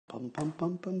Bum bum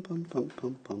bum bum bum bum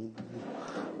bum bum.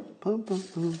 Bum bum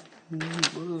bum.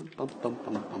 Bum bum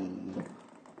bum bum.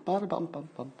 Bada bum bum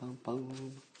bum bum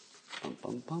bum. Bum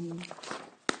bum bum.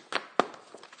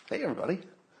 Hey everybody.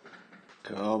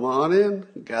 Come on in,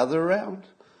 gather around.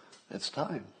 It's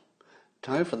time.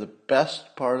 Time for the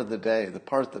best part of the day, the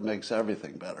part that makes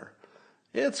everything better.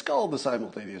 It's called the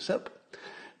simultaneous sip.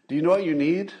 Do you know what you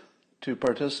need to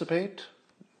participate?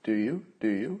 Do you? Do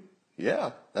you?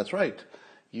 Yeah, that's right.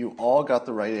 You all got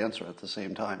the right answer at the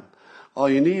same time. All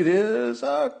you need is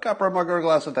a cup or a mug or a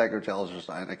glass of tank or chalice or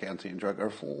stein, a canteen, jug or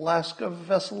flask, a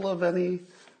vessel of any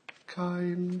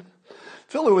kind.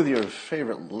 Fill it with your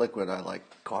favorite liquid. I like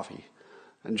coffee.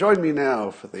 And join me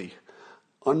now for the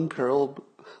unparalleled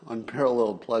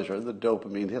pleasure, the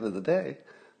dopamine hit of the day,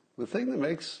 the thing that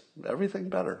makes everything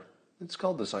better. It's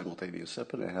called the simultaneous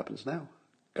sip, and it happens now.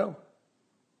 Go.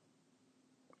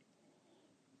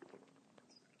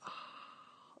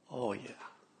 Oh, yeah.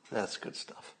 That's good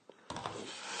stuff.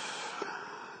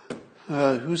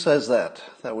 Who says that?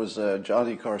 That was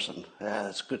Johnny Carson.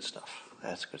 That's good stuff.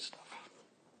 That's good stuff.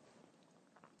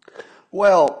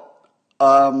 Well,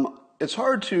 it's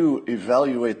hard to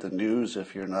evaluate the news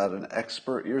if you're not an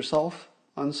expert yourself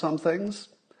on some things.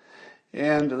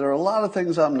 And there are a lot of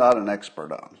things I'm not an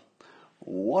expert on.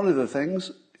 One of the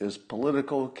things is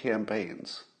political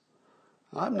campaigns.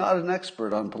 I'm not an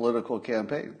expert on political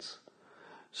campaigns.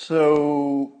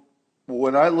 So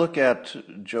when I look at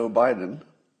Joe Biden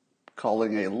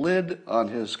calling a lid on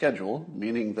his schedule,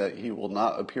 meaning that he will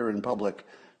not appear in public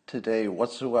today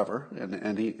whatsoever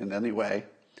in any way,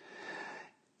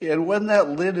 and when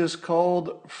that lid is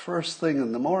called first thing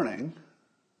in the morning,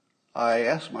 I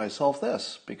ask myself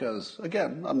this, because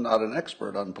again, I'm not an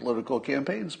expert on political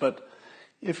campaigns, but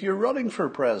if you're running for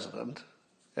president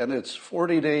and it's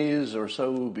 40 days or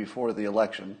so before the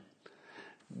election,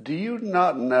 do you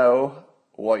not know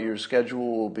what your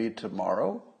schedule will be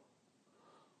tomorrow?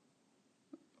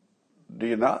 Do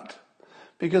you not?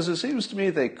 Because it seems to me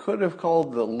they could have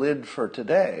called the lid for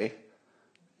today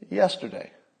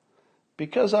yesterday.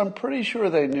 Because I'm pretty sure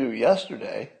they knew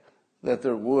yesterday that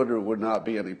there would or would not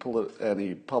be any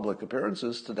public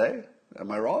appearances today.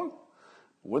 Am I wrong?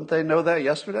 Wouldn't they know that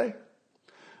yesterday?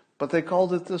 But they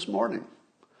called it this morning.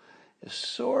 It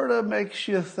sort of makes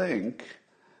you think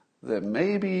that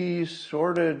maybe,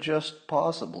 sort of just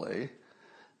possibly,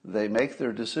 they make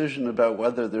their decision about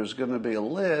whether there's going to be a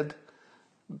lid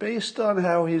based on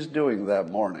how he's doing that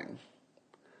morning.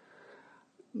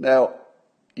 Now,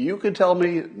 you could tell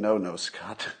me, no,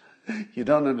 Scott, you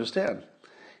don't understand.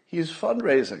 He's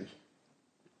fundraising.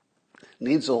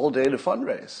 Needs a whole day to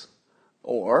fundraise.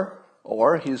 Or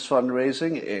he's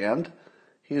fundraising and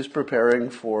he's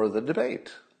preparing for the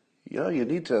debate. You know, you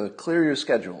need to clear your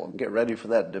schedule and get ready for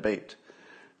that debate.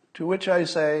 To which I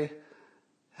say,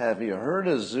 have you heard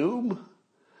of Zoom?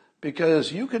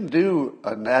 Because you can do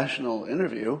a national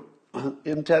interview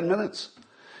in 10 minutes.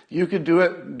 You could do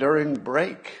it during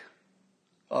break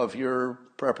of your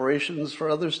preparations for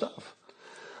other stuff.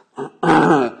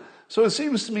 So it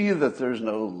seems to me that there's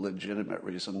no legitimate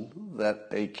reason that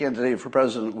a candidate for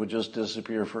president would just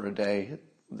disappear for a day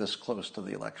this close to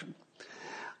the election.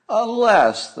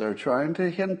 Unless they're trying to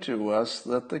hint to us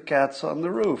that the cat's on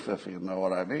the roof, if you know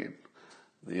what I mean.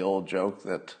 The old joke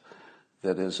that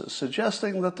is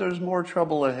suggesting that there's more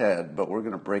trouble ahead, but we're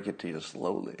going to break it to you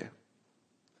slowly.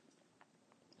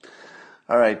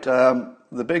 All right,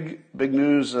 the big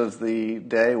news of the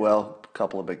day, well, a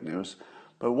couple of big news,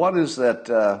 but one is that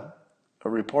a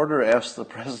reporter asked the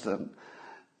president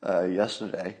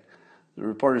yesterday, the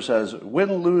reporter says,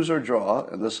 win, lose, or draw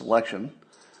in this election,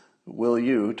 will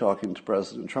you, talking to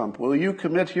President Trump, will you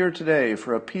commit here today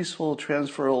for a peaceful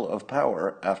transferal of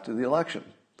power after the election?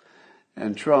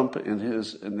 And Trump, in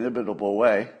his inimitable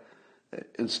way,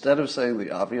 instead of saying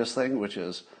the obvious thing, which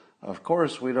is, of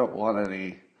course, we don't want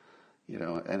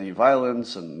any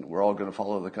violence, and we're all going to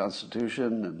follow the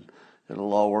Constitution, and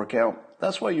it'll all work out.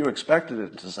 That's what you expected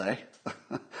it to say.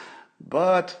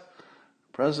 But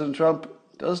President Trump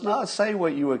does not say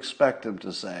what you expect him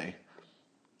to say,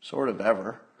 sort of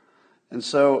ever. And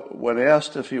so when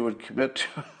asked if he would commit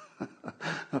to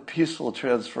a peaceful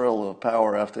transferal of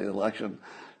power after the election,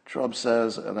 Trump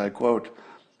says, and I quote,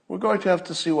 we're going to have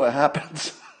to see what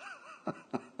happens.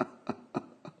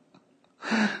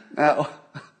 Now,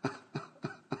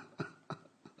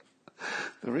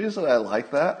 the reason I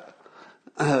like that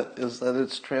is that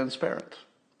it's transparent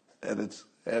and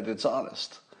it's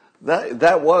honest.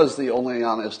 That was the only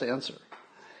honest answer.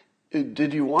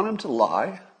 Did you want him to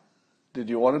lie? Did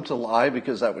you want him to lie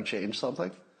because that would change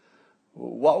something?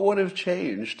 What would have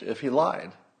changed if he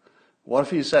lied? What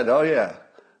if he said, oh yeah,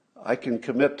 I can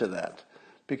commit to that.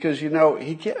 Because, you know,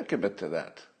 he can't commit to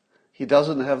that. He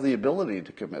doesn't have the ability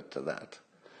to commit to that.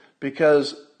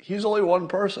 Because he's only one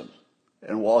person.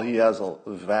 And while he has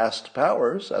vast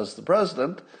powers as the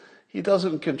president, he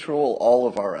doesn't control all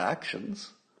of our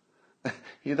actions.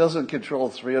 He doesn't control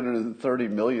 330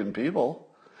 million people.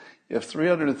 If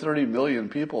 330 million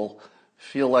people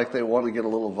feel like they want to get a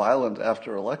little violent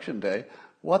after Election Day,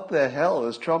 what the hell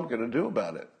is Trump going to do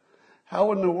about it?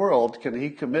 How in the world can he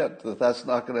commit that that's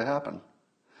not going to happen?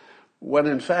 When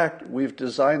in fact, we've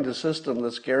designed a system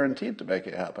that's guaranteed to make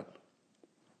it happen.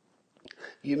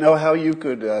 You know how you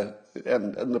could,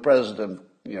 and the president,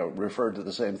 you know, referred to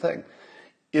the same thing.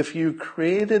 If you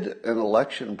created an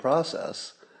election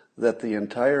process that the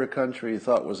entire country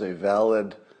thought was a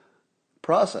valid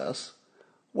process,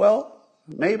 well,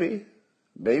 maybe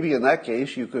in that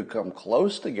case you could come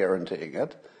close to guaranteeing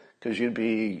it, because you'd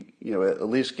be, you know, at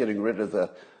least getting rid of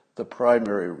the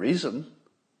primary reason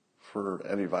for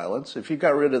any violence. If you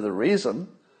got rid of the reason,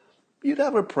 you'd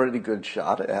have a pretty good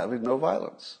shot at having no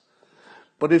violence.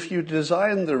 But if you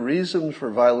design the reason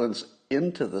for violence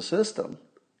into the system,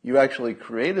 you actually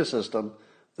create a system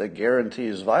that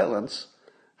guarantees violence,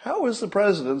 how is the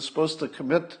president supposed to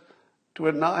commit to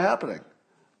it not happening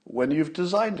when you've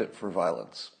designed it for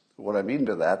violence? What I mean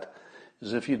by that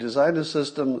is if you design a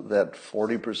system that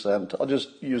 40%, I'll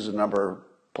just use a number,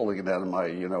 pulling it out of my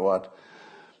you-know-what,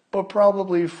 but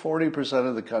probably 40%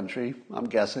 of the country, I'm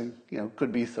guessing, you know,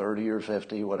 could be 30 or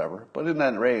 50, whatever, but in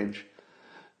that range,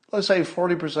 let's say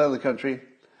 40% of the country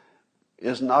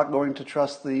is not going to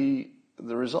trust the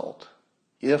result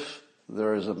if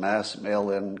there is a mass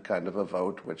mail-in kind of a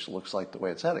vote, which looks like the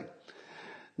way it's heading.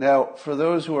 Now, for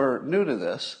those who are new to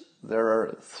this, there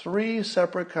are 3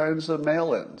 separate kinds of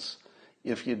mail-ins.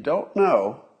 If you don't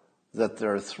know that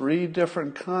there are 3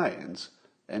 different kinds,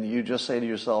 and you just say to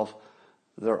yourself,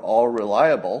 they're all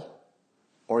reliable,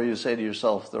 or you say to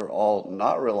yourself, they're all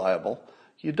not reliable,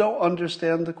 you don't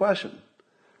understand the question.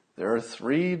 There are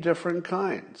 3 different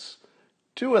kinds.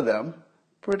 2 of them,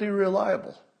 pretty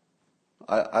reliable.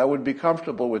 I would be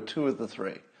comfortable with 2 of the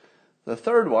 3. The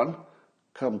third one,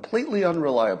 completely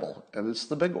unreliable, and it's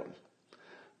the big one.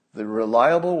 The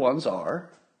reliable ones are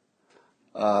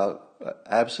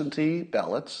absentee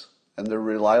ballots, and they're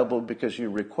reliable because you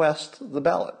request the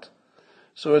ballot.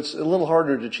 So it's a little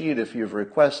harder to cheat if you've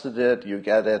requested it, you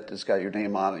get it, it's got your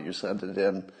name on it, you send it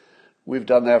in. We've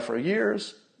done that for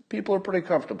years. People are pretty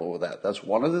comfortable with that. That's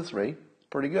one of the 3.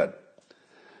 Pretty good.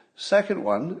 Second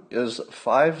one is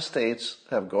 5 states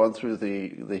have gone through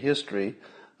the history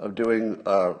of doing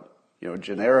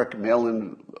generic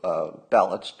mail-in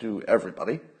ballots to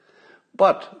everybody,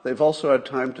 but they've also had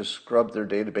time to scrub their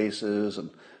databases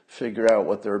and figure out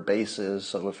what their base is.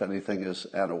 So if anything is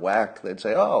out of whack, they'd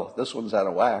say, "Oh, this one's out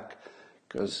of whack,"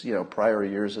 because prior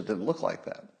years it didn't look like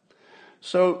that.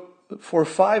 So for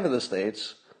 5 of the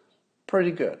states,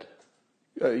 pretty good.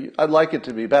 I'd like it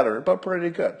to be better, but pretty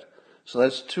good. So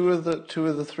that's two of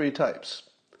the 3 types.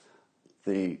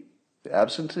 The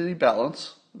absentee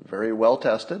ballots, very well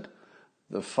tested.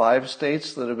 The 5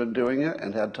 states that have been doing it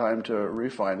and had time to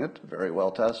refine it, very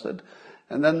well tested.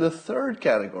 And then the third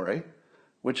category,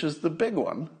 which is the big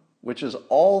one, which is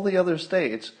all the other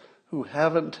states who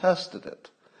haven't tested it.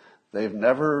 They've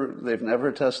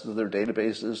never tested their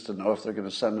databases to know if they're going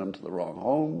to send them to the wrong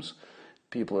homes.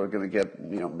 People are going to get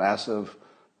massive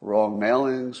wrong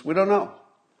mailings. We don't know.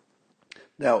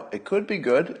 Now, it could be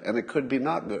good and it could be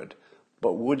not good,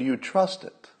 but would you trust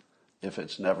it if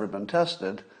it's never been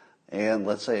tested and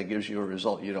let's say it gives you a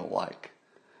result you don't like?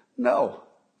 No.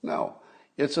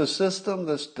 It's a system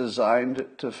that's designed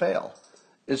to fail.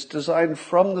 It's designed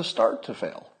from the start to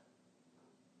fail.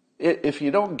 If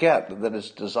you don't get that it's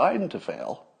designed to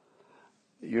fail,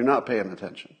 you're not paying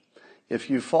attention. If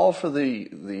you fall for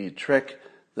the trick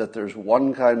that there's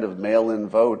one kind of mail-in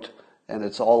vote and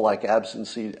it's all like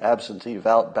absentee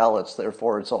ballots,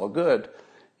 therefore it's all good,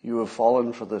 you have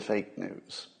fallen for the fake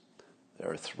news.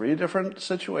 There are 3 different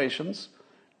situations,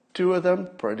 2 of them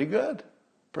pretty good.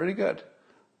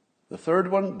 The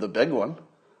third one, the big one,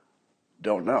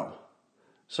 don't know.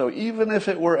 So even if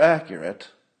it were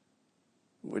accurate,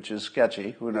 which is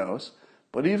sketchy, who knows,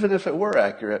 but even if it were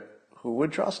accurate, who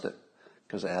would trust it?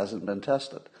 Because it hasn't been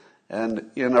tested.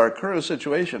 And in our current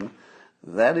situation,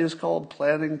 that is called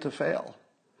planning to fail.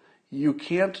 You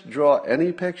can't draw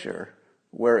any picture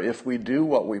where if we do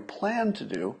what we plan to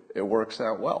do, it works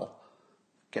out well.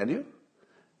 Can you?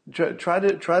 Try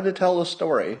to tell a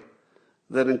story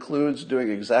that includes doing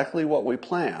exactly what we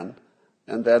plan,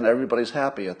 and then everybody's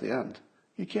happy at the end.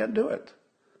 You can't do it.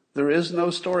 There is no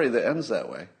story that ends that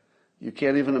way. You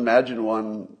can't even imagine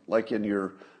one like in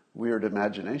your weird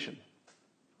imagination.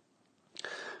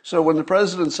 So when the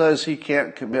president says he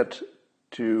can't commit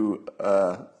to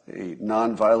a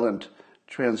nonviolent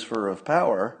transfer of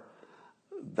power,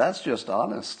 that's just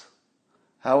honest.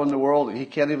 How in the world, he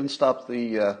can't even stop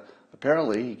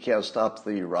apparently he can't stop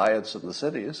the riots in the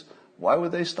cities. Why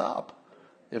would they stop?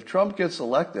 If Trump gets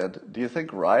elected, do you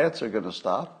think riots are going to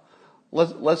stop?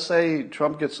 Let's say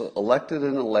Trump gets elected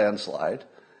in a landslide,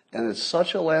 and it's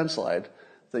such a landslide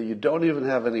that you don't even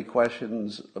have any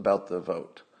questions about the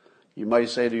vote. You might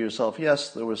say to yourself,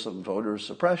 yes, there was some voter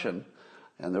suppression,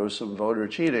 and there was some voter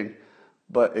cheating,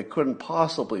 but it couldn't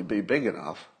possibly be big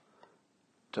enough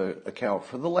to account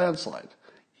for the landslide.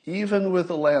 Even with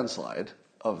a landslide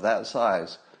of that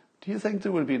size, do you think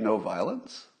there would be no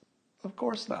violence? Of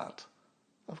course not.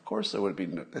 Of course there would be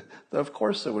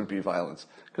violence,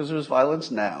 because there's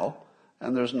violence now,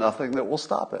 and there's nothing that will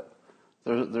stop it.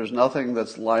 There's nothing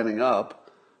that's lining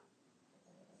up.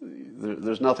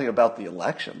 There's nothing about the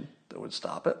election that would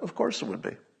stop it. Of course there would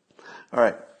be. All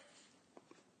right.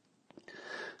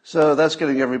 So that's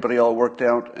getting everybody all worked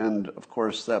out, and of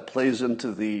course that plays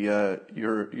into the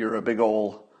you're a big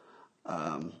old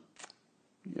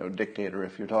dictator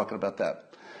if you're talking about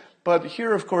that. But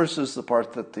here, of course, is the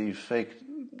part that the fake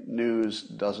news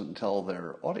doesn't tell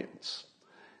their audience,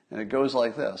 and it goes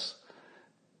like this: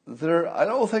 I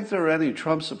don't think there are any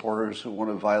Trump supporters who want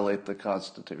to violate the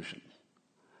Constitution.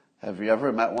 Have you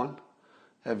ever met one?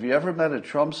 Have you ever met a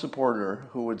Trump supporter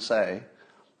who would say,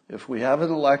 if we have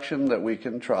an election that we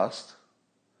can trust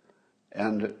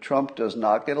and Trump does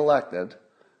not get elected,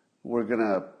 we're going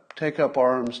to take up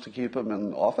arms to keep him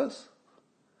in office?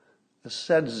 It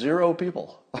said zero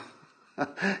people.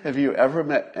 Have you ever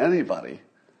met anybody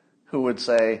who would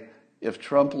say, if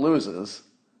Trump loses,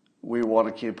 we want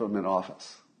to keep him in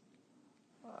office?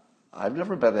 I've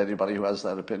never met anybody who has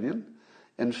that opinion.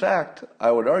 In fact, I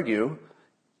would argue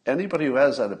anybody who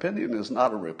has that opinion is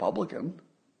not a Republican.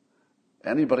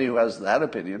 Anybody who has that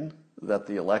opinion, that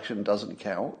the election doesn't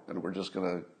count and we're just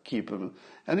going to keep him,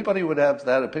 anybody who would have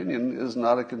that opinion is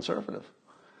not a conservative.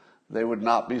 They would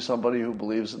not be somebody who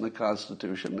believes in the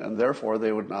Constitution, and therefore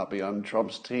they would not be on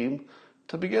Trump's team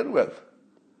to begin with.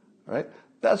 Right?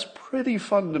 That's pretty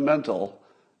fundamental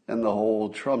in the whole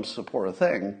Trump support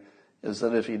thing, is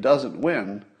that if he doesn't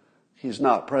win, he's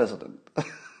not president.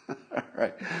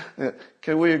 Right?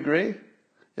 Can we agree?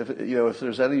 If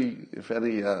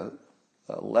any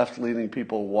left-leaning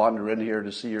people wander in here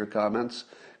to see your comments,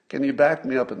 can you back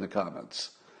me up in the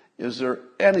comments? Is there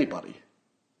anybody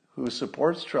who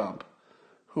supports Trump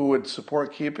who would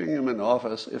support keeping him in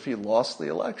office if he lost the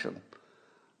election?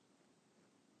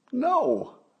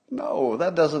 No,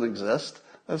 that doesn't exist.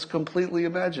 That's completely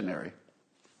imaginary.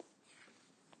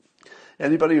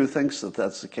 Anybody who thinks that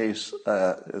that's the case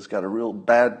has got a real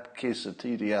bad case of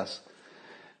TDS.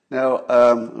 Now,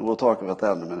 we'll talk about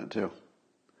that in a minute, too.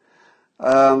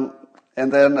 And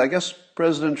then I guess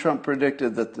President Trump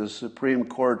predicted that the Supreme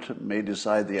Court may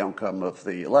decide the outcome of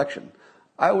the election.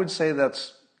 I would say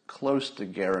that's close to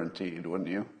guaranteed, wouldn't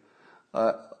you?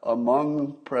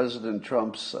 Among President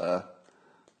Trump's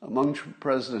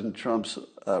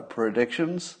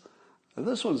predictions,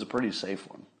 this one's a pretty safe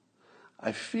one.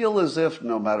 I feel as if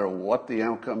no matter what the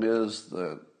outcome is,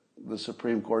 the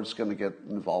Supreme Court's going to get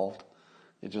involved.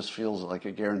 It just feels like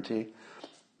a guarantee.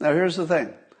 Now, here's the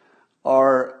thing.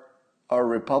 Are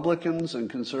Republicans and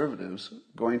conservatives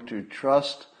going to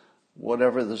trust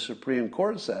whatever the Supreme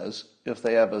Court says if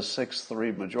they have a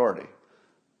 6-3 majority,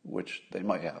 which they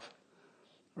might have,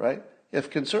 right? If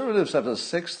conservatives have a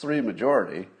 6-3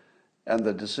 majority and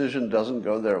the decision doesn't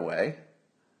go their way,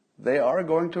 they are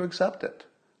going to accept it.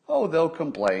 Oh, they'll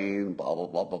complain, blah, blah,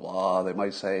 blah, blah, blah. They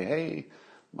might say, hey,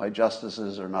 my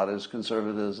justices are not as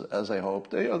conservative as I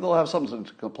hoped. They'll have something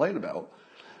to complain about.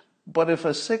 But if a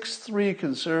 6-3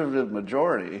 conservative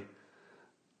majority,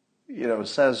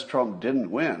 says Trump didn't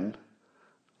win,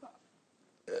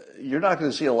 you're not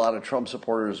going to see a lot of Trump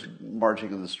supporters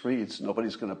marching in the streets.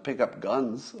 Nobody's going to pick up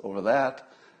guns over that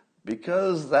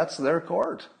because that's their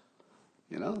court.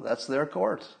 That's their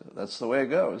court. That's the way it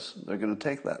goes. They're going to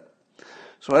take that.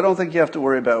 So I don't think you have to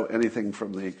worry about anything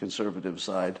from the conservative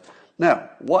side. Now,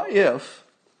 what if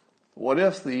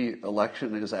the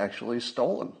election is actually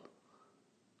stolen?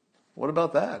 What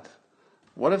about that?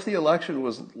 What if the election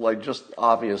was just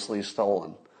obviously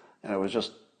stolen and it was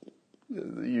just,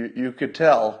 you could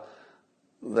tell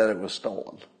that it was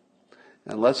stolen.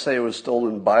 And let's say it was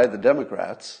stolen by the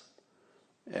Democrats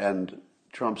and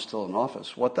Trump's still in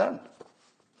office. What then?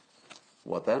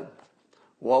 What then?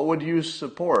 What would you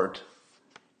support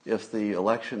if the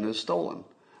election is stolen?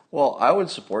 Well, I would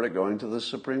support it going to the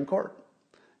Supreme Court.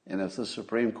 And if the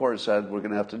Supreme Court said we're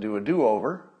going to have to do a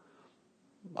do-over,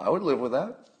 I would live with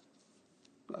that.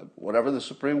 Whatever the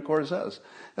Supreme Court says.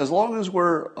 As long as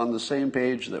we're on the same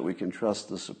page that we can trust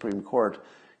the Supreme Court,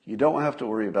 you don't have to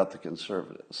worry about the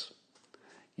conservatives.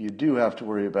 You do have to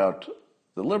worry about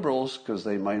the liberals because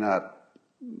they might not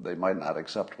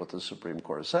accept what the Supreme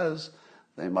Court says.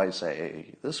 They might say,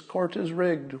 hey, this court is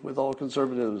rigged with all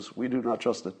conservatives. We do not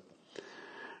trust it.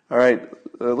 All right.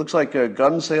 It looks like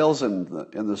gun sales in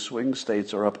the swing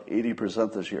states are up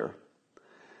 80% this year.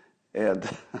 And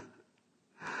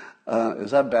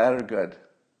is that bad or good?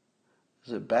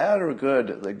 Is it bad or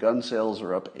good that gun sales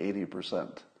are up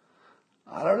 80%?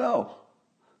 I don't know.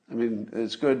 I mean,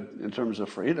 it's good in terms of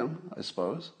freedom, I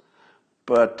suppose.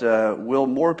 But will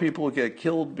more people get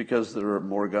killed because there are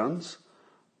more guns?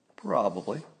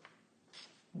 Probably.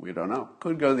 We don't know.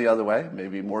 Could go the other way.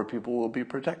 Maybe more people will be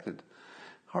protected.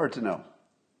 Hard to know.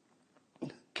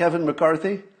 Kevin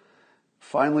McCarthy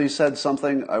finally said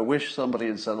something I wish somebody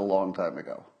had said a long time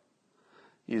ago.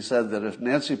 He said that if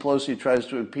Nancy Pelosi tries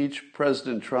to impeach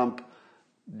President Trump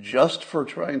just for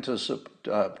trying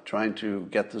to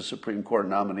get the Supreme Court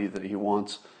nominee that he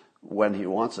wants when he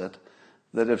wants it,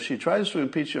 that if she tries to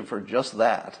impeach him for just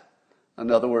that, in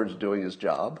other words, doing his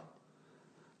job,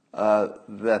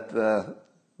 that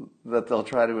they'll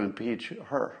try to impeach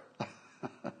her.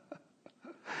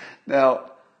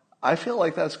 Now, I feel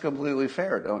like that's completely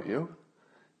fair, don't you?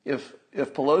 If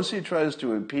Pelosi tries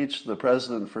to impeach the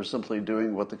president for simply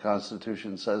doing what the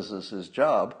Constitution says is his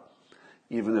job,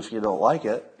 even if you don't like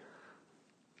it,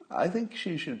 I think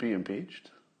she should be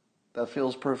impeached. That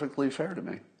feels perfectly fair to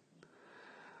me.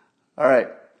 All right.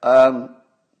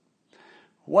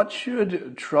 What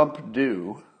should Trump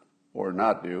do or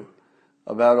not do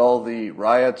about all the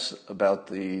riots, about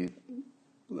the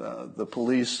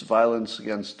police violence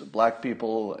against black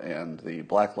people and the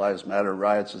Black Lives Matter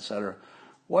riots, etc.?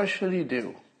 What should he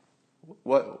do?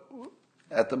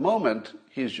 At the moment,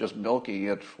 he's just milking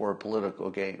it for political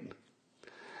gain.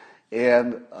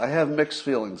 And I have mixed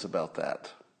feelings about that,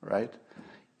 right?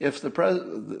 If the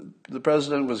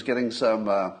president was getting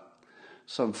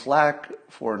some flack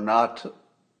for not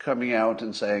coming out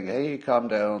and saying, hey, calm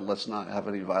down, let's not have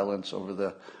any violence over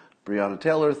the Breonna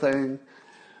Taylor thing.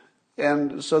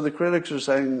 And so the critics are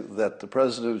saying that the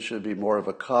president should be more of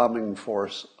a calming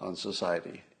force on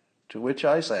society. To which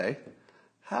I say,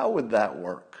 how would that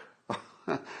work?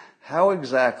 How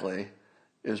exactly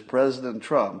is President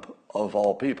Trump, of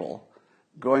all people,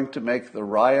 going to make the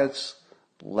riots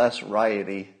less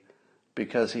rioty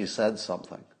because he said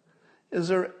something? Is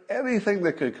there anything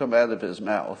that could come out of his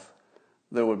mouth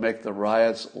that would make the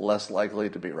riots less likely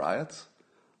to be riots?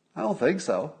 I don't think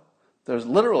so. There's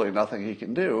literally nothing he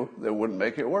can do that wouldn't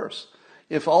make it worse.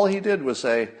 If all he did was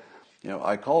say,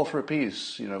 I call for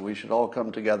peace, we should all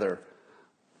come together,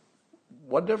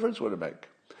 what difference would it make?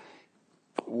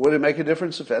 Would it make a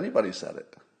difference if anybody said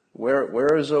it?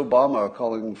 Where is Obama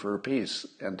calling for peace,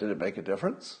 and did it make a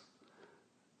difference?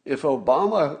 If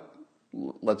Obama,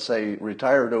 let's say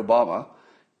retired Obama,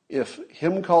 if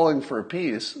him calling for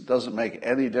peace doesn't make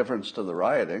any difference to the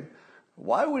rioting,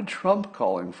 why would Trump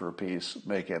calling for peace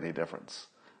make any difference?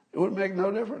 It would make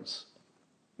no difference.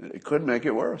 It could make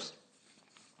it worse.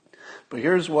 But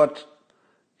here's what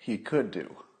he could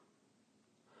do.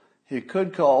 He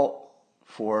could call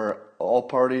for all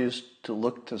parties to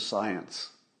look to science,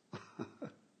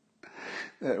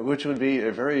 which would be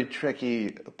a very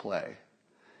tricky play.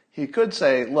 He could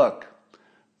say, look,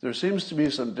 there seems to be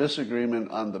some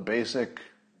disagreement on the basic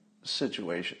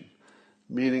situation,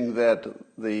 meaning that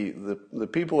the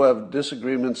people who have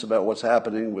disagreements about what's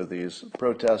happening with these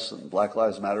protests and Black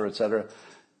Lives Matter, etc.,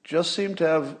 just seem to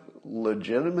have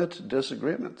legitimate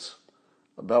disagreements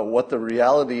about what the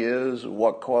reality is,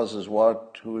 what causes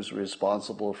what, who's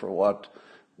responsible for what,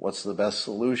 what's the best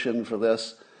solution for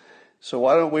this. So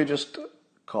why don't we just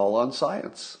call on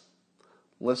science?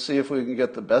 Let's see if we can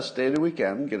get the best data we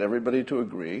can, get everybody to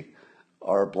agree.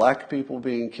 Are black people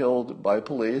being killed by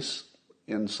police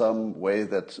in some way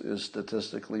that is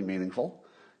statistically meaningful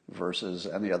versus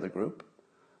any other group?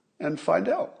 And find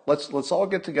out. Let's all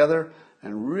get together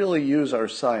and really use our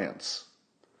science.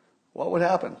 What would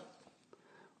happen?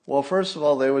 Well, first of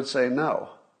all, they would say no.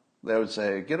 They would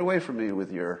say, get away from me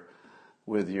with your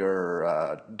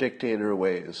dictator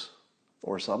ways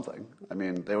or something. I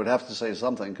mean, they would have to say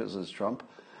something because it's Trump,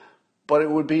 but it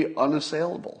would be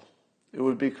unassailable. It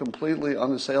would be completely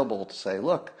unassailable to say,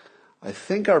 look, I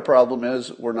think our problem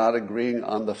is we're not agreeing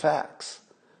on the facts.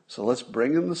 So let's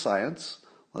bring in the science.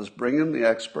 Let's bring in the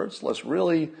experts. Let's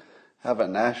really have a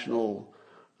national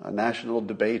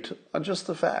debate on just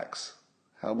the facts.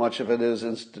 How much of it is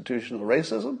institutional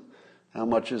racism? How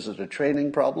much is it a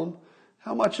training problem?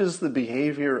 How much is the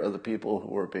behavior of the people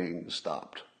who are being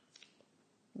stopped?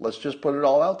 Let's just put it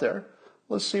all out there.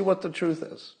 Let's see what the truth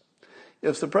is.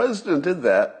 If the president did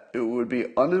that, it would be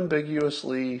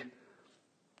unambiguously,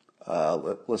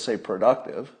 let's say,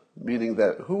 productive, meaning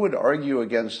that who would argue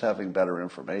against having better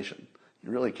information? You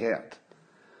really can't.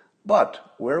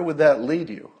 But where would that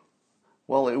lead you?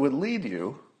 Well, it would lead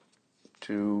you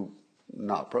to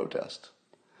not protest.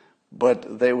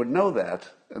 But they would know that,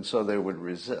 and so they would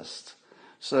resist.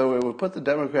 So it would put the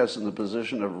Democrats in the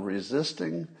position of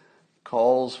resisting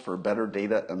calls for better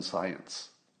data and science.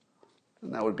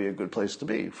 And that would be a good place to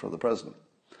be for the president.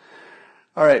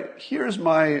 All right, here's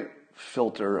my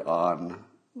filter on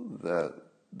the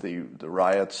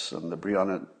riots and the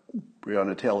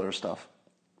Breonna Taylor stuff.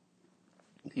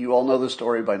 You all know the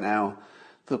story by now.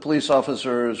 The police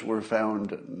officers were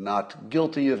found not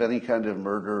guilty of any kind of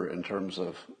murder in terms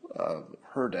of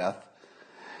her death,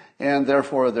 and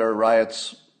therefore there are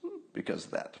riots because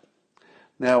of that.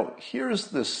 Now, here's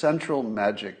the central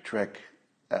magic trick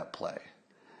at play,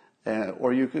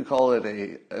 or you could call it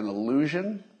an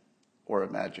illusion or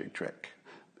a magic trick.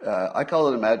 I call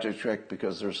it a magic trick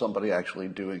because there's somebody actually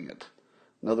doing it.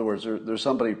 In other words, there's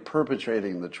somebody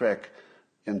perpetrating the trick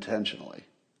intentionally.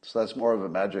 So that's more of a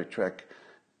magic trick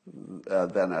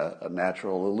than a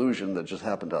natural illusion that just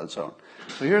happened on its own.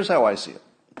 So here's how I see it.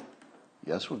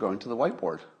 Yes, we're going to the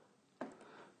whiteboard.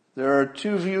 There are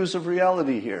two views of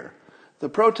reality here. The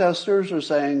protesters are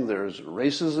saying there's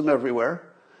racism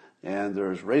everywhere, and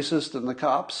there's racist in the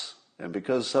cops, and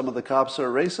because some of the cops are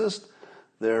racist,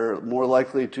 they're more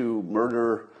likely to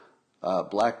murder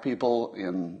black people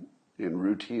in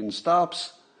routine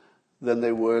stops than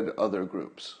they would other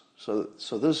groups.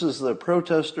 So this is the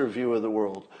protester view of the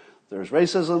world. There's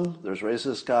racism, there's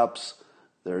racist cops,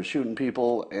 they're shooting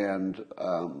people, and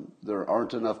there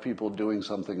aren't enough people doing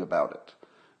something about it.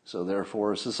 So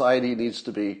therefore, society needs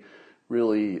to be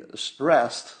really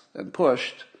stressed and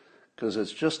pushed because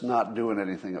it's just not doing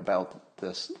anything about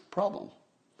this problem.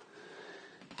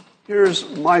 Here's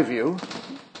my view,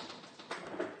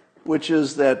 which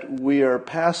is that we are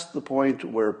past the point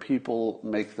where people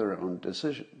make their own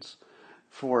decisions.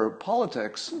 For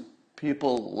politics,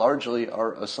 people largely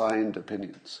are assigned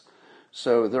opinions.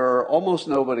 So there are almost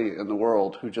nobody in the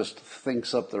world who just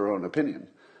thinks up their own opinion.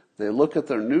 They look at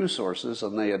their news sources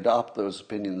and they adopt those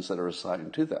opinions that are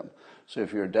assigned to them. So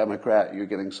if you're a Democrat, you're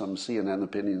getting some CNN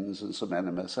opinions and some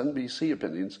MSNBC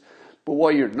opinions. But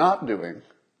what you're not doing,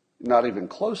 not even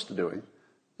close to doing,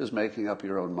 is making up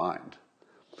your own mind.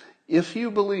 If you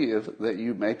believe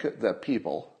that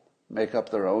people make up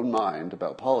their own mind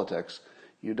about politics,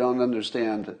 you don't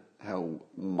understand how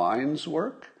minds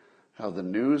work, how the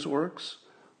news works,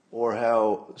 or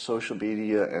how social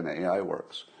media and AI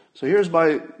works. So here's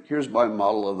my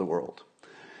model of the world.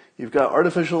 You've got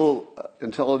artificial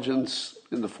intelligence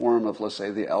in the form of, let's say,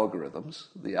 the algorithms.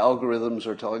 The algorithms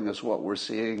are telling us what we're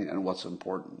seeing and what's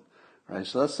important, right?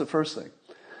 So that's the first thing.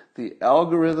 The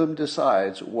algorithm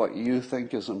decides what you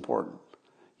think is important.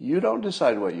 You don't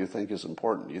decide what you think is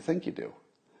important. You think you do,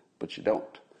 but you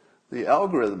don't. The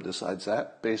algorithm decides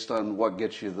that based on what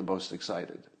gets you the most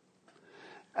excited.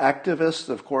 Activists,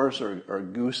 of course, are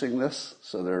goosing this,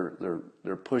 so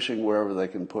they're pushing wherever they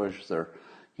can push. They're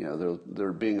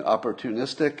being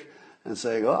opportunistic and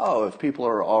saying, oh, if people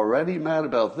are already mad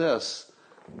about this,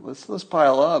 let's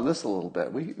pile on this a little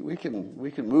bit. We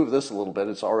can move this a little bit.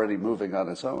 It's already moving on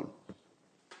its own.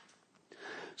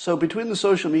 So between the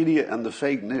social media and the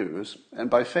fake news, and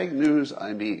by fake news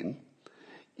I mean,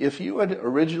 if you had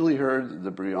originally heard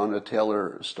the Breonna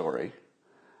Taylor story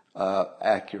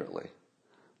accurately,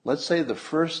 let's say the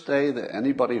first day that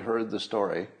anybody heard the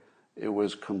story, it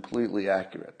was completely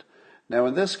accurate. Now,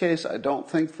 in this case, I don't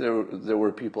think there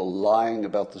were people lying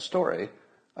about the story.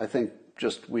 I think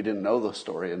just we didn't know the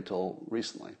story until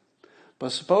recently.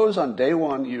 But suppose on day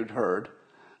one you'd heard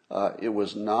it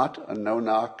was not a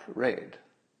no-knock raid.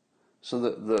 So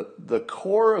the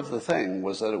core of the thing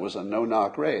was that it was a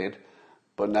no-knock raid,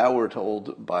 but now we're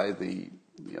told by the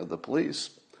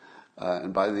police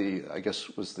and by I guess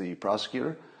was the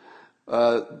prosecutor,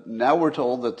 now we're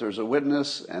told that there's a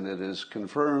witness and it is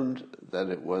confirmed that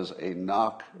it was a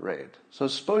knock raid. So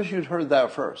suppose you'd heard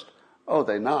that first. Oh,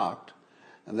 they knocked.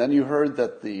 And then you heard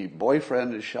that the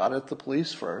boyfriend shot at the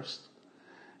police first.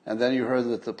 And then you heard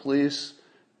that the police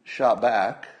shot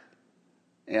back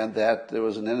and that there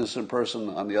was an innocent person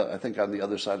on the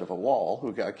other side of a wall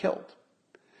who got killed.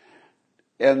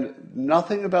 And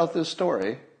nothing about this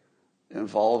story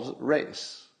involves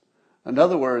race. In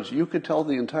other words, you could tell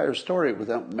the entire story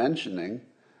without mentioning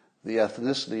the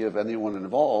ethnicity of anyone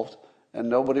involved, and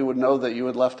nobody would know that you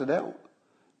had left it out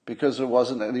because there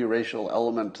wasn't any racial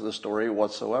element to the story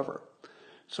whatsoever.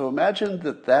 So imagine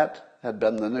that that had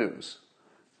been the news.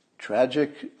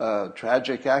 Tragic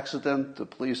accident. The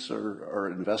police are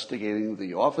investigating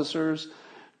the officers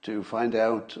to find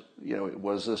out,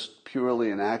 was this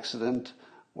purely an accident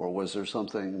or was there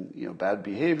something, bad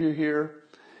behavior here?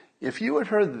 If you had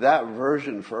heard that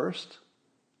version first,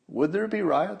 would there be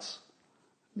riots?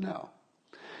 No.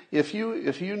 If you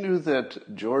knew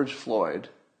that George Floyd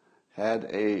had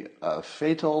a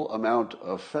fatal amount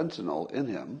of fentanyl in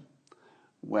him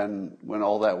when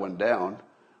all that went down,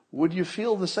 would you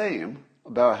feel the same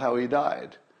about how he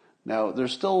died? Now,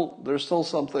 there's still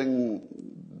something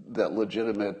that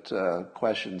legitimate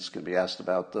questions can be asked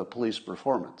about the police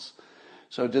performance.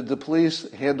 So did the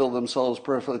police handle themselves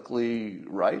perfectly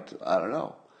right? I don't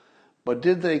know. But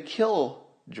did they kill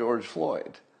George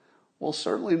Floyd? Well,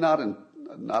 certainly not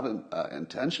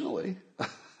intentionally.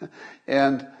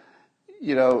 And,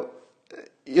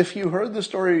 if you heard the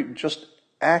story just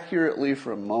accurately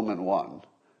from moment one,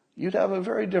 you'd have a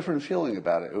very different feeling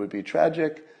about it. It would be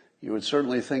tragic. You would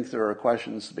certainly think there are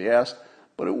questions to be asked,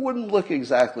 but it wouldn't look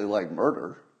exactly like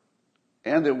murder,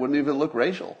 and it wouldn't even look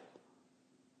racial.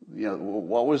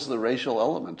 What was the racial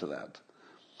element to that?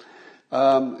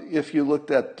 If you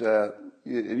looked at,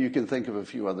 you can think of a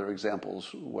few other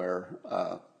examples where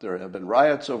there have been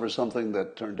riots over something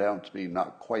that turned out to be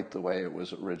not quite the way it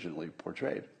was originally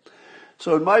portrayed.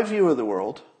 So in my view of the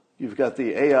world, you've got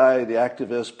the AI, the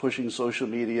activists pushing social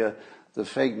media. The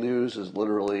fake news is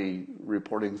literally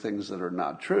reporting things that are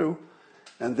not true.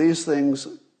 And these things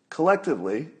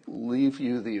collectively leave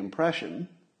you the impression,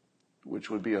 which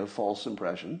would be a false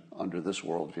impression under this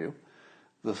worldview,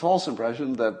 the false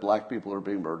impression that black people are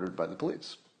being murdered by the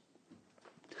police.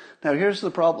 Now, here's the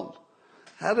problem.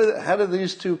 How do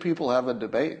these two people have a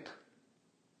debate?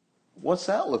 What's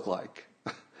that look like?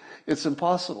 It's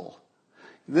impossible.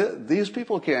 These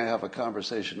people can't have a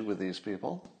conversation with these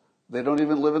people. They don't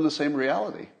even live in the same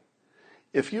reality.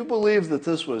 If you believe that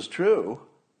this was true,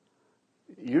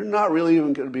 you're not really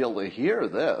even going to be able to hear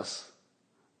this.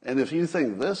 And if you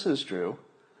think this is true,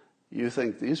 you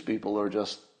think these people are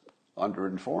just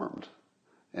underinformed.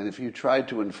 And if you tried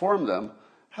to inform them,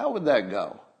 how would that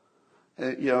go?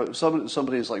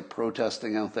 Somebody's like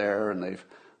protesting out there, and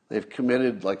they've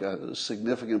committed like a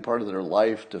significant part of their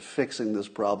life to fixing this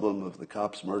problem of the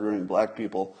cops murdering black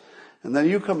people. And then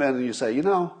you come in and you say,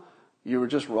 you were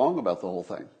just wrong about the whole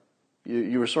thing.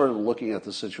 You were sort of looking at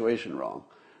the situation wrong.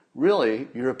 Really,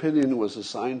 your opinion was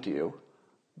assigned to you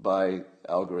by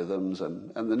algorithms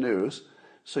and the news,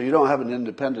 so you don't have an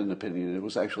independent opinion. It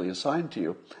was actually assigned to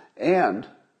you. And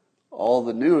all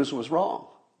the news was wrong.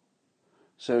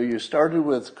 So you started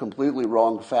with completely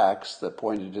wrong facts that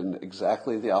pointed in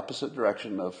exactly the opposite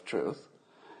direction of truth.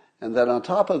 And then on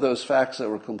top of those facts that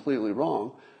were completely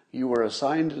wrong, you were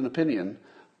assigned an opinion,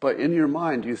 but in your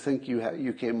mind you think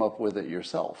you came up with it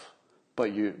yourself,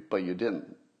 but you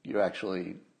didn't. You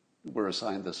actually were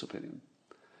assigned this opinion.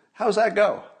 How's that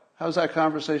go? How's that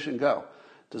conversation go?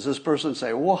 Does this person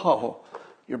say, whoa,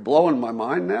 you're blowing my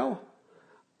mind now?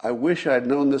 I wish I'd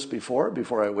known this before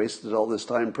I wasted all this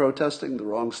time protesting the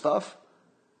wrong stuff?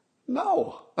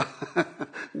 No.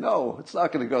 No, it's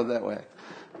not going to go that way.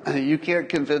 You can't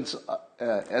convince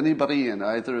anybody in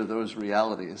either of those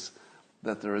realities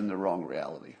that they're in the wrong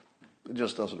reality. It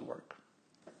just doesn't work.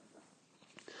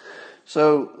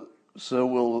 So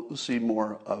we'll see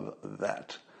more of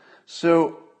that.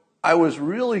 So I was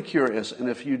really curious, and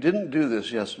if you didn't do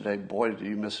this yesterday, boy, did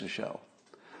you miss a show.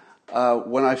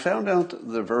 When I found out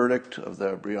the verdict of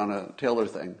the Breonna Taylor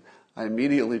thing, I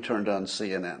immediately turned on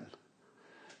CNN.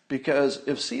 Because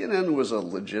if CNN was a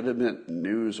legitimate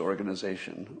news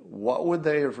organization, what would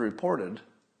they have reported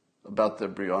about the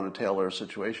Breonna Taylor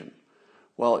situation?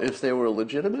 Well, if they were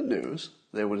legitimate news,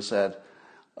 they would have said,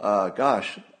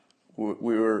 the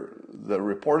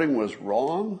reporting was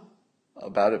wrong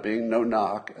about it being no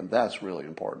knock, and that's really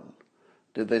important.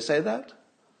 Did they say that?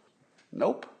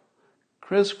 Nope.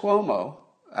 Chris Cuomo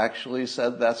actually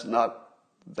said that's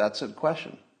in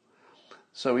question.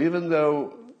 So even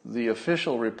though the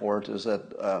official report is that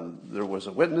there was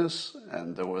a witness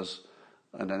and there was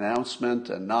an announcement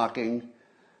and knocking,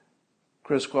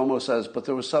 Chris Cuomo says, but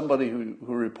there was somebody who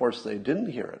reports they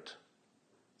didn't hear it.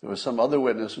 There was some other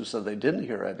witness who said they didn't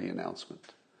hear any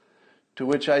announcement. To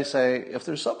which I say, if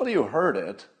there's somebody who heard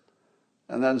it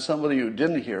and then somebody who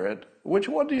didn't hear it, which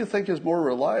one do you think is more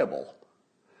reliable?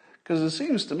 Because it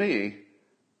seems to me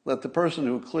that the person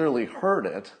who clearly heard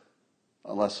it,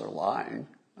 unless they're lying,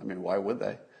 I mean, why would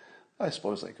they? I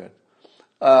suppose they could.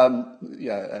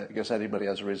 Yeah, I guess anybody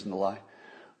has a reason to lie.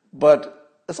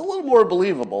 But it's a little more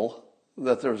believable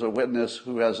that there's a witness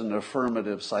who has an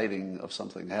affirmative sighting of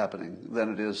something happening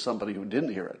than it is somebody who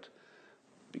didn't hear it.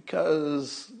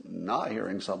 Because not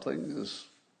hearing something is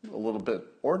a little bit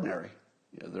ordinary.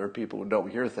 There are people who don't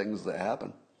hear things that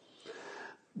happen.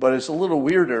 But it's a little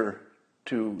weirder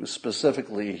to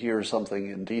specifically hear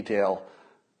something in detail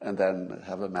and then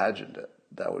have imagined it.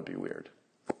 That would be weird.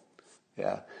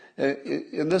 Yeah.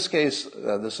 In this case,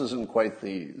 this isn't quite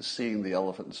the seeing the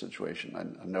elephant situation.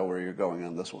 I know where you're going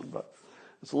on this one, but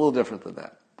it's a little different than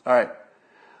that. All right.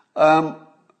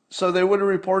 So they would have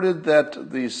reported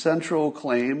that the central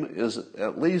claim is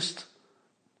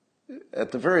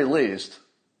at the very least,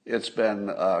 it's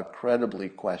been credibly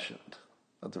questioned,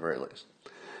 at the very least.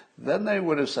 Then they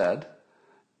would have said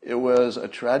it was a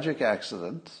tragic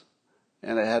accident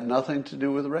and it had nothing to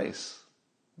do with race.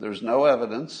 There's no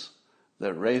evidence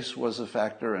that race was a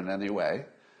factor in any way,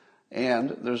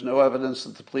 and there's no evidence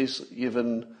that the police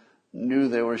even knew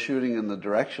they were shooting in the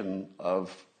direction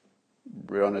of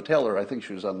Breonna Taylor. I think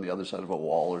she was on the other side of a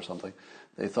wall or something.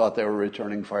 They thought they were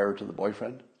returning fire to the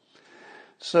boyfriend.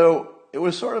 So it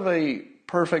was sort of a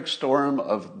perfect storm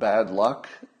of bad luck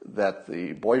that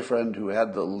the boyfriend who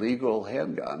had the legal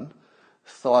handgun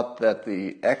thought that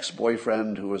the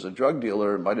ex-boyfriend who was a drug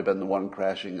dealer might have been the one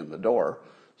crashing in the door.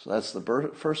 So that's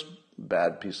the first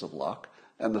bad piece of luck,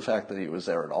 and the fact that he was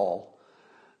there at all.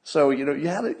 So, you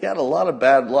had a lot of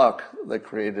bad luck that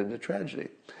created a tragedy.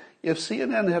 If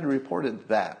CNN had reported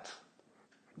that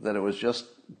it was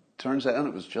turns out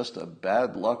it was just a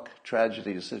bad luck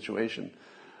tragedy situation,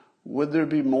 would there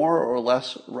be more or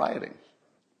less rioting?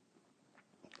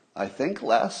 I think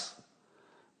less,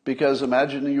 because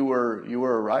imagine you were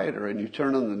a rioter and you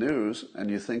turn on the news and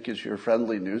you think it's your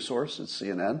friendly news source, it's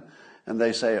CNN, and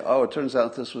they say, "Oh, it turns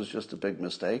out this was just a big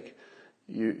mistake."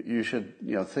 You should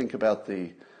think about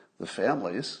the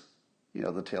families,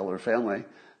 the Taylor family.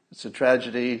 It's a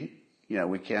tragedy.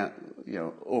 We can't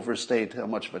overstate how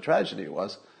much of a tragedy it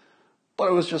was, but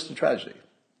it was just a tragedy.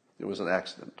 It was an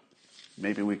accident.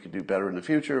 Maybe we could do better in the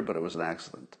future, but it was an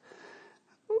accident.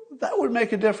 That would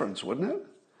make a difference, wouldn't it?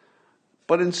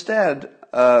 But instead,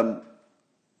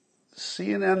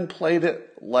 CNN played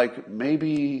it like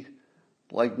maybe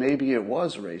it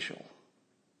was racial.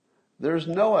 There's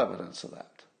no evidence of that.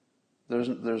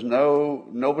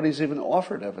 Nobody's even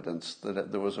offered evidence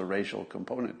that there was a racial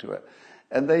component to it.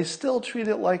 And they still treat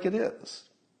it like it is.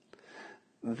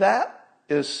 That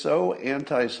is so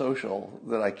antisocial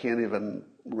that I can't even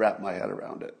wrap my head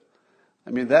around it.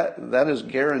 I mean, that is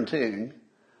guaranteeing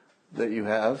that you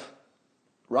have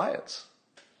riots.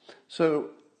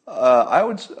 So I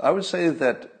would say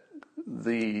that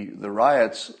the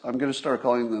riots, I'm going to start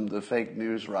calling them the fake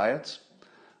news riots.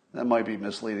 That might be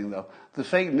misleading, though. The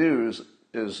fake news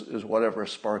is whatever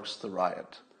sparks the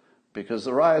riot, because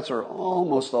the riots are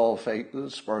almost all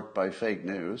sparked by fake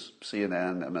news,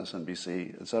 CNN,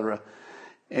 MSNBC, etc.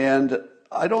 And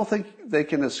I don't think they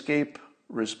can escape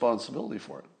responsibility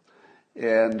for it.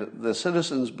 And the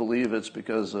citizens believe it's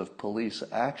because of police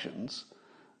actions,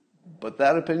 but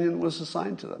that opinion was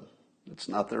assigned to them. It's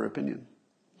not their opinion.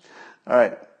 All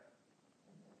right.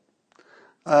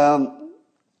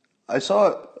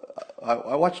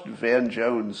 I watched Van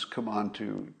Jones come on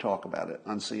to talk about it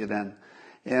on CNN,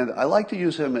 and I like to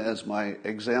use him as my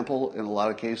example in a lot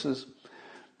of cases,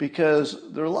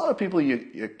 because there are a lot of people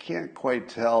you can't quite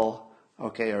tell,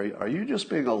 okay, are you just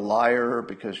being a liar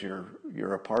because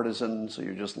you're a partisan, so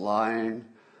you're just lying,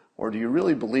 or do you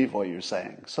really believe what you're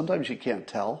saying? Sometimes you can't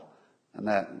tell, and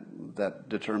that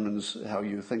determines how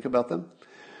you think about them.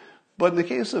 But in the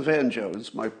case of Van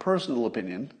Jones, my personal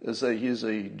opinion is that he's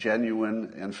a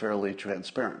genuine and fairly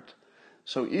transparent.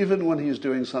 So even when he's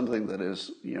doing something that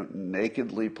is,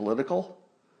 nakedly political,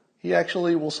 he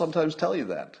actually will sometimes tell you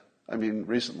that. I mean,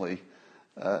 recently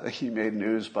he made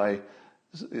news by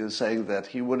saying that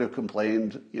he would have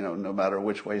complained, no matter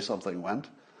which way something went,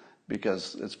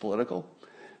 because it's political.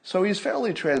 So he's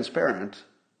fairly transparent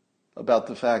about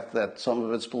the fact that some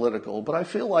of it's political, but I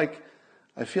feel like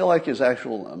his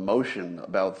actual emotion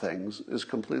about things is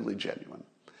completely genuine.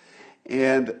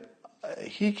 And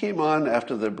he came on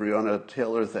after the Breonna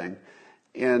Taylor thing,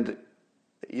 and,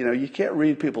 you can't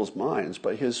read people's minds,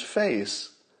 but his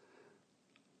face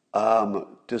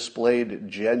displayed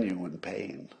genuine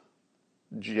pain.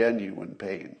 Genuine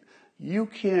pain. You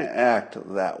can't act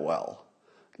that well.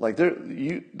 Like,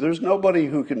 there's nobody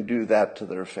who can do that to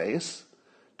their face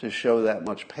to show that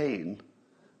much pain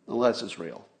unless it's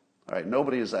real. All right,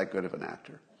 nobody is that good of an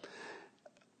actor.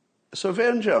 So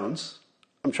Van Jones,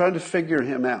 I'm trying to figure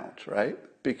him out, right?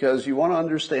 Because you want to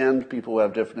understand people who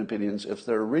have different opinions if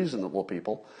they're reasonable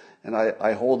people, and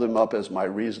I hold him up as my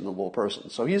reasonable person.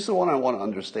 So he's the one I want to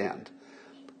understand.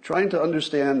 Trying to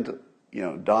understand,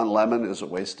 Don Lemon is a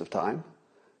waste of time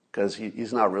because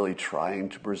he's not really trying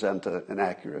to present an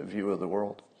accurate view of the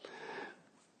world.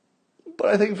 But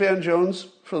I think Van Jones,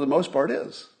 for the most part,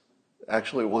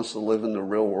 actually wants to live in the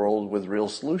real world with real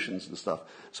solutions and stuff.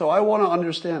 So I want to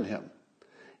understand him.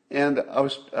 And I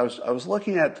was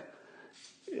looking at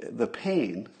the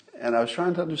pain, and I was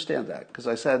trying to understand that, because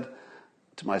I said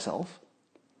to myself,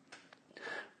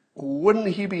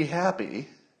 wouldn't he be happy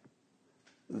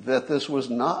that this was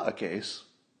not a case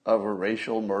of a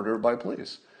racial murder by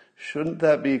police? Shouldn't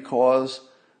that be cause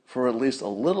for at least a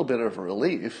little bit of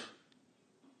relief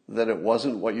that it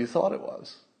wasn't what you thought it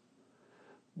was?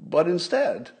 But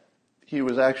instead, he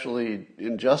was actually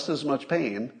in just as much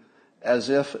pain as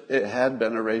if it had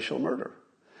been a racial murder.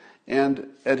 And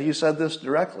he said this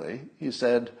directly. He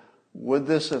said, would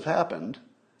this have happened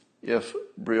if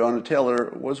Breonna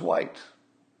Taylor was white?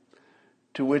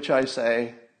 To which I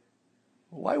say,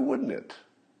 why wouldn't it?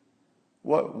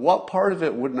 What part of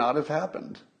it would not have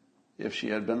happened if she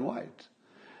had been white?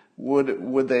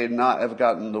 Would they not have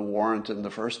gotten the warrant in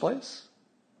the first place?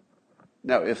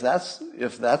 Now, if that's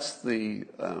the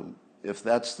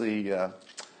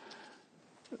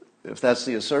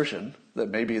assertion that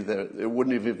maybe it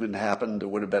wouldn't have even happened, there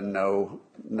would have been no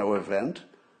event,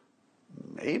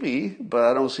 maybe, but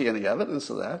I don't see any evidence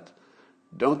of that.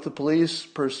 Don't the police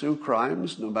pursue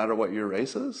crimes no matter what your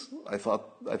race is? I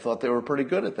thought they were pretty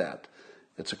good at that.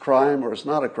 It's a crime or it's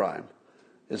not a crime.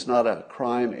 It's not a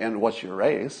crime and what's your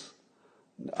race?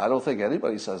 I don't think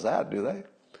anybody says that, do they?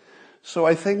 So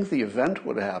I think the event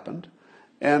would have happened,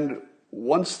 and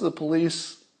once the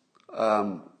police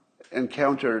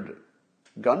encountered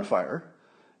gunfire,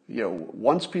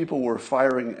 once people were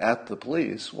firing at the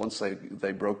police, once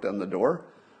they broke down the door,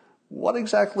 what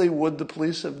exactly would the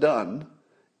police have done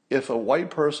if a white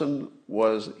person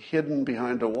was hidden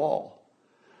behind a wall?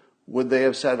 Would they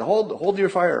have said, hold your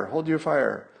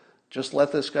fire, just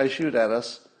let this guy shoot at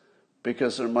us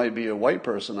because there might be a white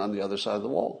person on the other side of the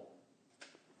wall?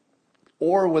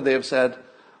 Or would they have said,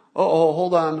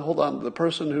 hold on, the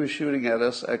person who's shooting at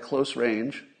us at close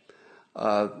range,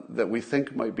 that we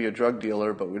think might be a drug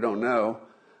dealer, but we don't know,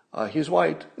 he's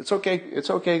white. It's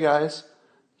okay, guys.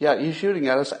 Yeah, he's shooting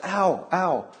at us.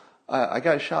 Ow. I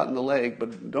got shot in the leg,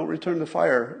 but don't return the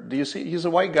fire. Do you see? He's a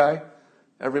white guy,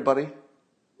 everybody.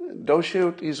 Don't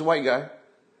shoot, he's a white guy.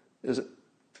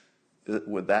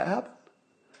 Would that happen?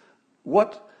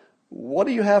 What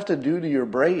do you have to do to your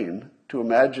brain to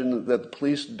imagine that the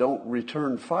police don't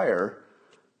return fire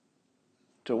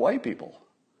to white people?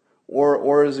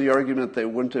 Or is the argument they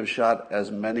wouldn't have shot as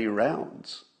many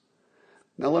rounds?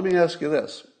 Now let me ask you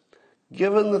this.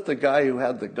 Given that the guy who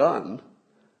had the gun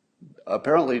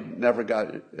apparently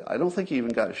I don't think he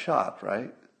even got shot,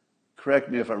 right? Correct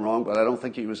me if I'm wrong, but I don't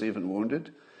think he was even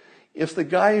wounded. If the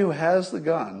guy who has the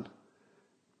gun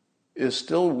is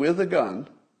still with the gun,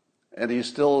 and he's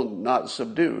still not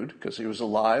subdued because he was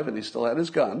alive and he still had his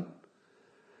gun,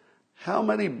 how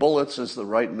many bullets is the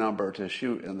right number to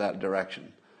shoot in that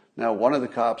direction? Now, one of the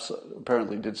cops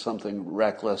apparently did something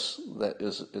reckless that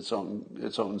is its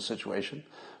own situation,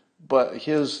 but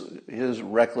his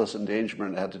reckless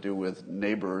endangerment had to do with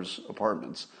neighbors'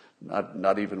 apartments,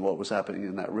 not even what was happening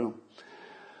in that room.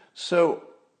 So,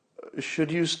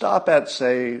 should you stop at,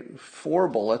 say, 4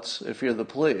 bullets if you're the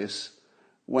police,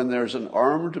 when there's an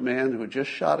armed man who just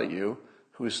shot at you,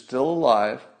 who's still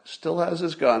alive, still has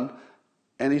his gun,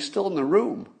 and he's still in the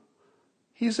room?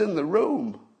 He's in the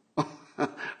room.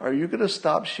 Are you going to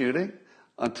stop shooting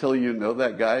until you know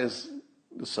that guy is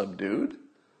subdued?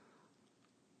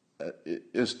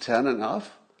 Is 10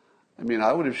 enough? I mean,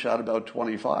 I would have shot about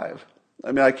 25.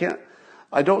 I mean,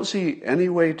 I don't see any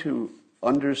way to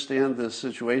understand this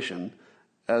situation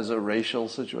as a racial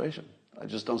situation. I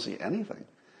just don't see anything.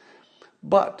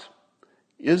 But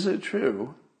is it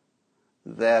true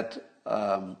that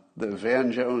the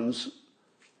Van Jones,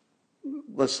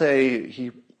 let's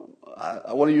say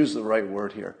I want to use the right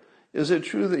word here. Is it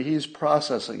true that he's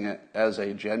processing it as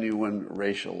a genuine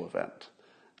racial event?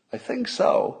 I think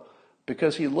so,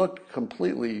 because he looked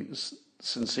completely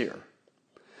sincere.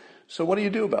 So what do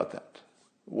you do about that?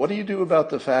 What do you do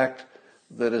about the fact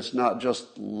that it's not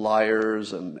just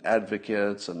liars and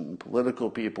advocates and political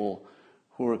people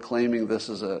who are claiming this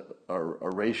is a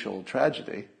racial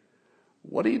tragedy?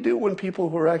 What do you do when people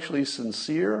who are actually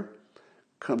sincere,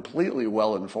 completely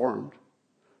well-informed,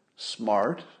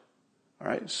 smart, all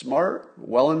right, smart,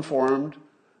 well-informed,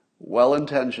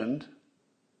 well-intentioned,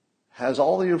 has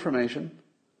all the information,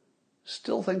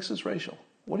 still thinks it's racial.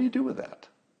 What do you do with that?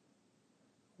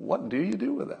 What do you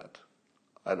do with that?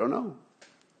 I don't know.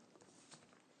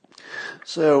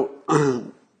 So,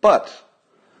 but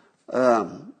I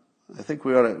think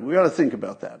we ought to think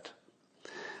about that.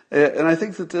 And I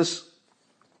think that this,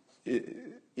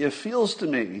 it feels to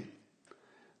me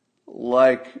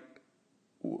like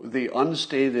the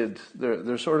unstated,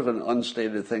 there's sort of an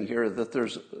unstated thing here, that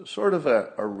there's sort of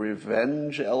a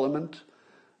revenge element.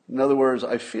 In other words,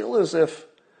 I feel as if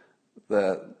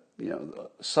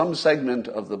some segment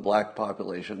of the black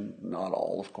population, not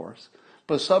all of course,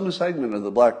 but some segment of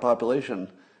the black population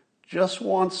just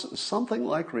wants something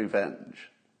like revenge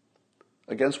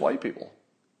against white people.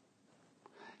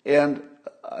 And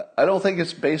I don't think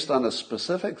it's based on a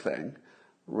specific thing.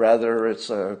 Rather, it's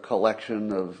a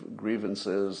collection of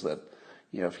grievances that,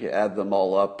 if you add them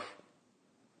all up,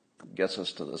 gets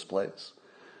us to this place.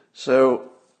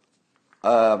 So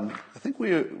I think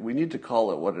we need to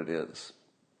call it what it is,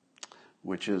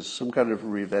 which is some kind of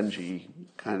revengey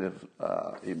kind of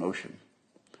emotion.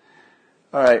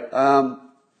 All right,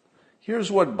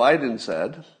 here's what Biden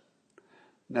said.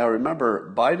 Now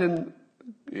remember, Biden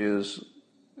is,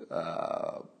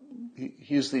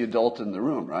 he's the adult in the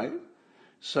room, right?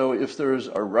 So if there's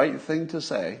a right thing to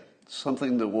say,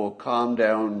 something that will calm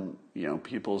down,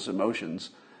 people's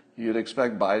emotions, you'd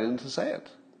expect Biden to say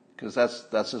it, because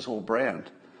that's his whole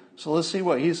brand. So let's see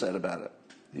what he said about it.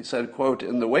 He said, quote,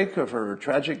 "In the wake of her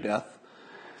tragic death,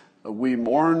 we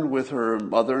mourn with her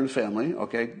mother and family."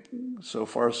 Okay, so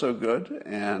far so good.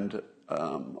 And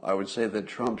I would say that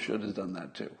Trump should have done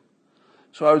that too.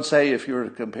 So I would say if you were to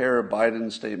compare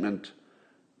Biden's statement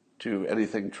to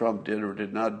anything Trump did or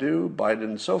did not do,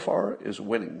 Biden so far is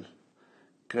winning,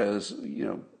 because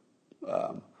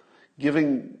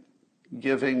giving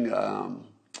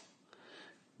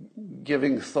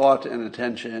thought and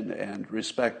attention and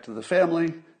respect to the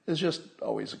family is just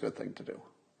always a good thing to do,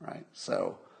 right?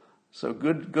 So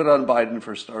good on Biden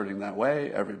for starting that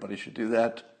way. Everybody should do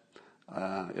that.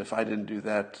 If I didn't do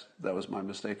that, that was my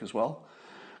mistake as well,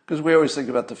 because we always think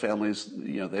about the families.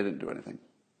 They didn't do anything.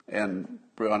 And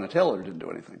Breonna Taylor didn't do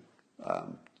anything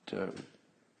to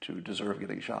deserve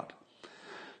getting shot.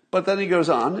 But then he goes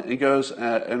on,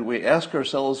 and we ask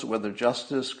ourselves whether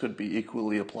justice could be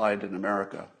equally applied in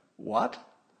America. What?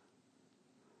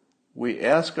 We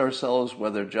ask ourselves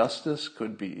whether justice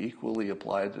could be equally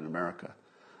applied in America.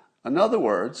 In other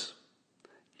words,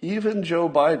 even Joe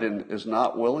Biden is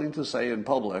not willing to say in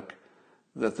public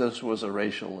that this was a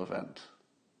racial event.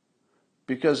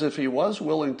 Because if he was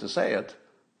willing to say it,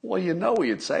 well,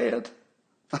 he'd say it.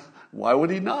 Why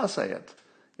would he not say it?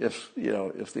 If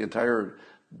the entire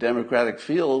Democratic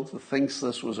field thinks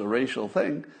this was a racial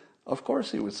thing, of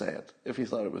course he would say it if he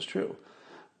thought it was true.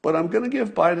 But I'm going to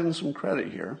give Biden some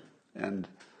credit here, and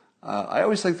I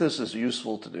always think this is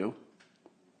useful to do.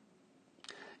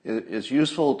 It's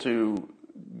useful to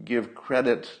give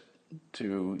credit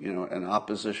to an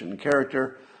opposition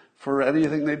character for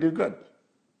anything they do good,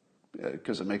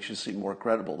 because it makes you seem more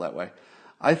credible that way.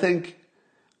 I think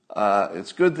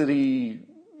it's good that he,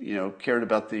 cared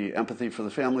about the empathy for the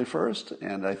family first,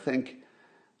 and I think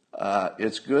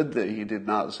it's good that he did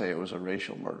not say it was a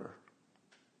racial murder.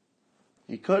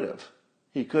 He could have.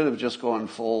 He could have just gone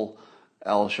full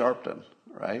Al Sharpton,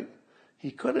 right? He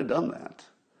could have done that.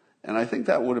 And I think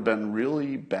that would have been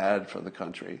really bad for the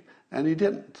country, and he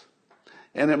didn't.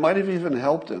 And it might have even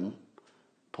helped him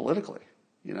politically.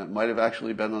 It might have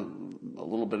actually been a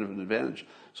little bit of an advantage.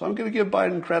 So I'm going to give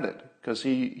Biden credit, because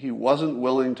he wasn't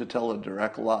willing to tell a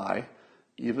direct lie,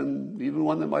 even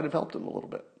one that might have helped him a little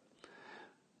bit.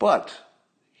 But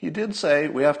he did say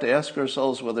we have to ask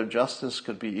ourselves whether justice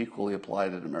could be equally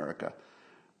applied in America,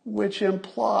 which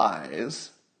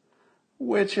implies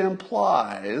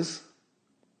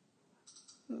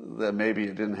that maybe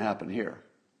it didn't happen here.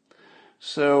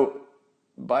 So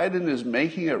Biden is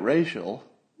making it racial,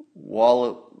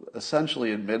 while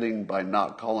essentially admitting by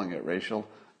not calling it racial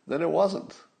that it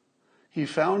wasn't. He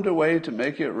found a way to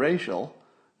make it racial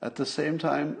at the same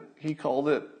time he called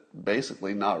it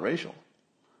basically not racial.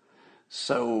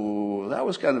 So that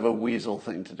was kind of a weasel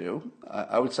thing to do.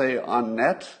 I would say on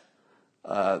net,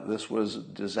 this was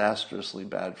disastrously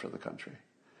bad for the country.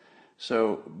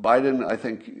 So Biden, I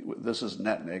think this is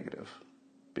net negative,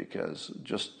 because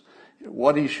just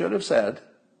what he should have said,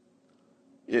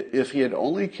 if he had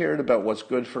only cared about what's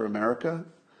good for America,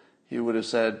 he would have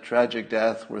said, tragic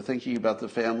death, we're thinking about the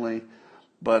family,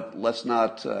 but let's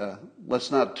not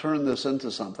turn this into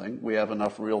something. We have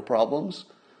enough real problems.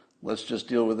 Let's just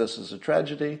deal with this as a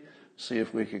tragedy, see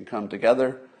if we can come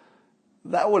together.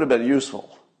 That would have been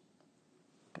useful.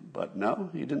 But no,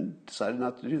 he decided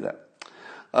not to do that.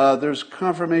 There's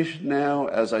confirmation now,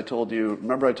 as I told you.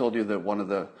 Remember I told you that one of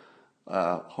the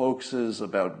hoaxes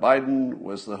about Biden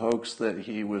was the hoax that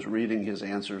he was reading his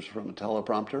answers from a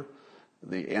teleprompter,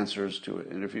 the answers to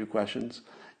interview questions.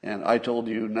 And I told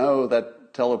you, no,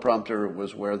 that teleprompter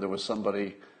was where there was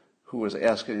somebody who was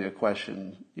asking a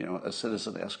question, a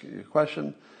citizen asking a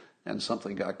question, and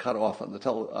something got cut off on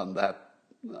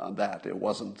that. It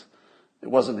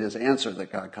wasn't his answer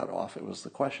that got cut off. It was the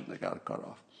question that got cut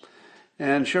off.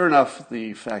 And sure enough,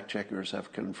 the fact checkers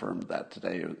have confirmed that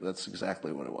today. That's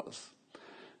exactly what it was.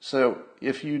 So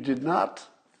if you did not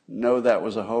know that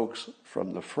was a hoax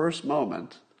from the first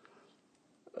moment,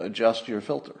 adjust your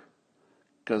filter.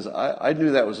 Because I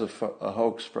knew that was a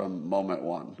hoax from moment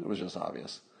one. It was just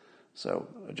obvious. So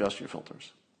adjust your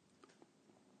filters.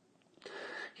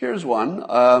 Here's one.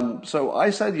 So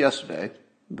I said yesterday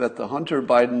that the Hunter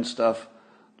Biden stuff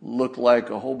looked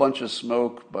like a whole bunch of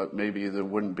smoke, but maybe there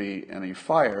wouldn't be any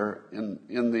fire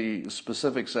in the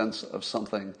specific sense of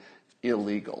something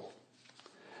illegal.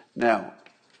 Now,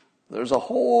 there's a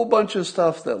whole bunch of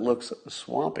stuff that looks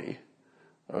swampy.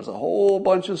 There's a whole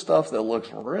bunch of stuff that looks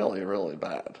really, really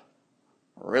bad.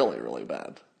 Really, really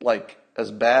bad. Like as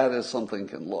bad as something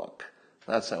can look.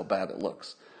 That's how bad it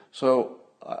looks. So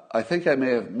I think I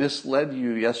may have misled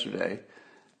you yesterday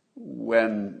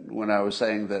when I was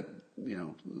saying that,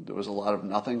 there was a lot of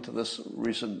nothing to this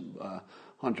recent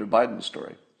Hunter Biden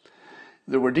story.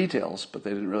 There were details, but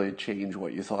they didn't really change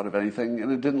what you thought of anything,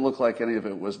 and it didn't look like any of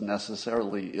it was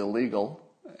necessarily illegal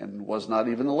and was not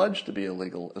even alleged to be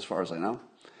illegal as far as I know,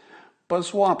 but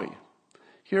swampy.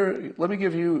 Here, let me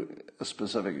give you a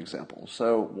specific example.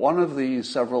 So one of the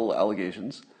several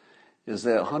allegations is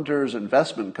that Hunter's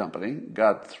investment company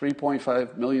got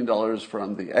 $3.5 million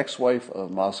from the ex-wife of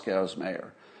Moscow's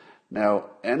mayor. Now,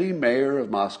 any mayor of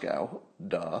Moscow,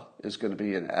 is going to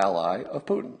be an ally of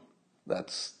Putin.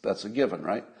 That's a given,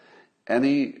 right?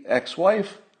 Any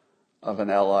ex-wife of an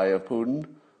ally of Putin,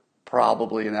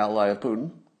 probably an ally of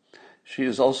Putin. She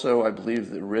is also, I believe,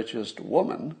 the richest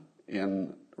woman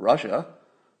in Russia,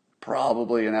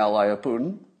 probably an ally of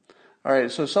Putin. All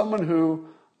right, so someone who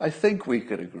I think we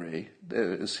could agree,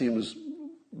 it seems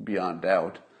beyond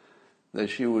doubt, that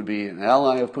she would be an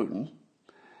ally of Putin.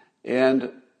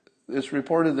 And it's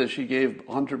reported that she gave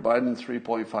Hunter Biden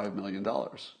 $3.5 million.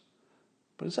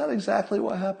 But is that exactly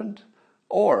what happened?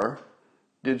 Or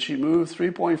did she move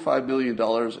 $3.5 million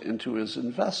into his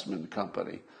investment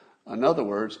company? In other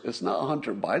words, it's not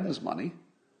Hunter Biden's money.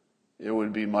 It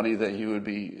would be money that he would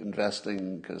be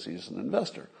investing because he's an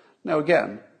investor. Now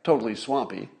again, totally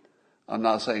swampy. I'm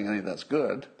not saying any of that's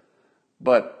good.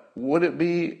 But would it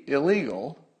be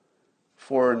illegal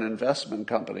for an investment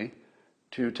company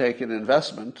to take an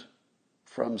investment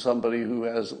from somebody who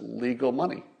has legal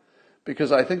money?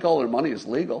 Because I think all their money is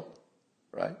legal,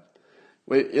 right?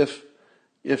 If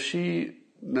it's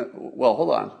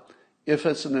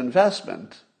an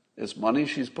investment, it's money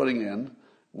she's putting in,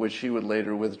 which she would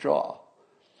later withdraw.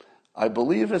 I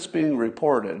believe it's being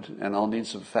reported, and I'll need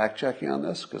some fact checking on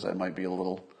this because I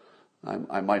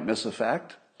might miss a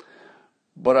fact.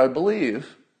 But I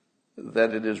believe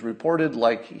that it is reported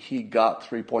like he got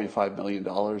 $3.5 million,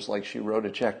 like she wrote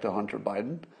a check to Hunter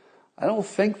Biden. I don't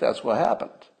think that's what happened.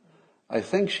 I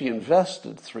think she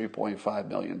invested $3.5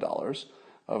 million,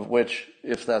 of which,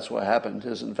 if that's what happened,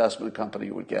 his investment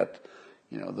company would get,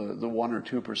 the 1 or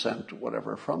 2%,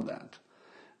 whatever, from that,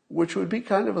 which would be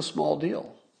kind of a small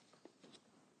deal.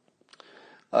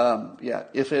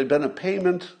 If it had been a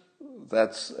payment,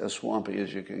 that's as swampy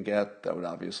as you can get. That would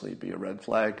obviously be a red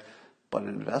flag. But an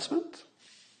investment?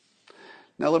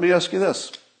 Now let me ask you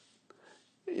this.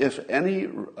 If any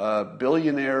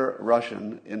billionaire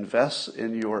Russian invests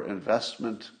in your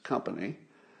investment company,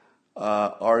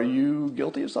 are you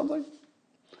guilty of something?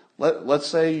 Let's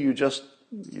say you're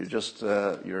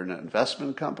an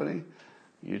investment company.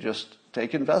 You just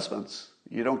take investments.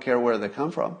 You don't care where they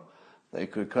come from. They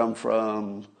could come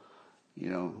from,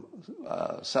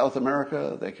 South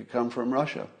America. They could come from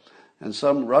Russia. And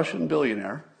some Russian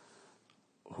billionaire,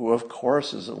 who of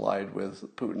course is allied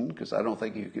with Putin, because I don't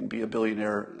think you can be a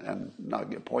billionaire and not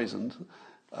get poisoned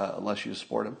unless you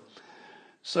support him.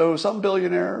 So some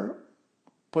billionaire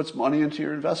puts money into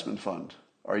your investment fund.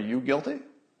 Are you guilty?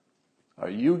 Are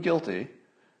you guilty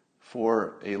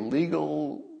for a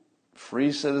legal,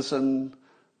 free citizen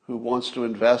who wants to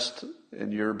invest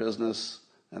in your business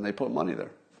and they put money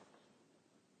there?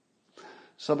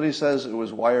 Somebody says it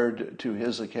was wired to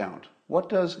his account. What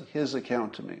does his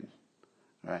account mean?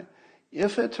 Right?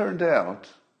 If it turned out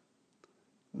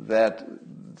that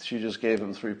she just gave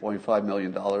him $3.5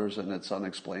 million and it's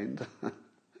unexplained,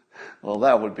 Well,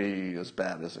 that would be as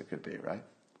bad as it could be, right?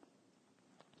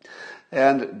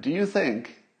 And do you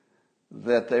think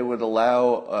that they would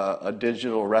allow a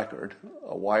digital record,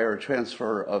 a wire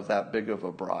transfer of that big of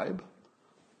a bribe?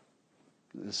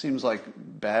 It seems like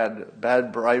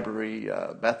bad bribery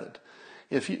method.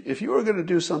 If you were going to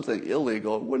do something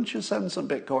illegal, wouldn't you send some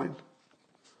Bitcoin?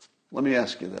 Let me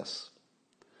ask you this.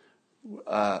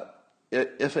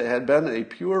 If it had been a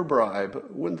pure bribe,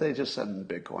 wouldn't they just send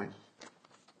Bitcoin?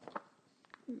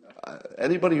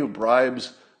 Anybody who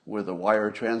bribes with a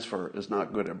wire transfer is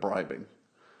not good at bribing,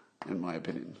 in my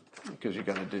opinion, because you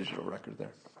got a digital record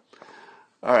there.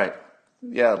 All right.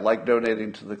 Yeah, like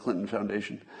donating to the Clinton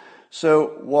Foundation.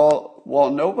 So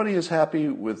while nobody is happy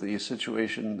with the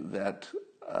situation that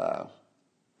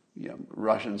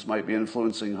Russians might be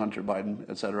influencing Hunter Biden,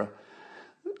 etc.,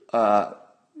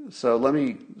 so let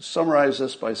me summarize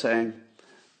this by saying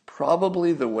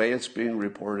probably the way it's being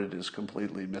reported is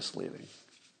completely misleading.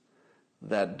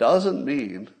 That doesn't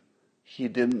mean he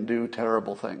didn't do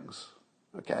terrible things.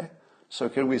 Okay? So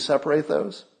can we separate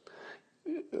those?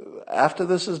 After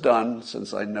this is done,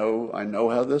 since I know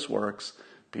how this works,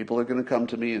 people are going to come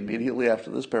to me immediately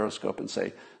after this Periscope and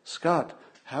say, Scott,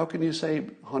 how can you say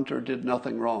Hunter did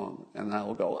nothing wrong? And I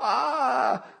will go,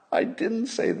 I didn't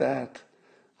say that.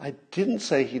 I didn't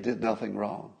say he did nothing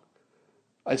wrong.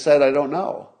 I said I don't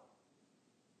know.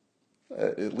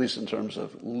 At least in terms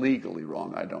of legally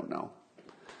wrong, I don't know.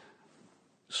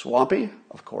 Swampy?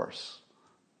 Of course.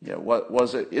 Yeah,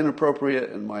 was it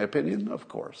inappropriate in my opinion? Of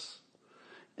course.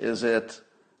 Is it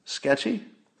sketchy?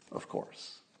 Of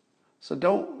course. So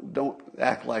don't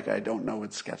act like I don't know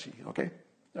it's sketchy, okay?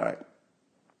 All right.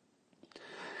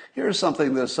 Here's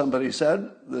something that somebody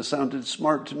said that sounded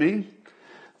smart to me.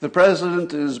 The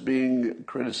president is being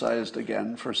criticized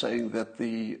again for saying that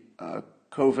the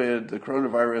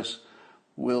coronavirus,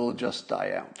 will just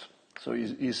die out. So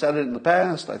he said it in the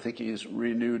past. I think he's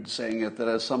renewed saying it that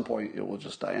at some point it will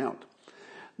just die out.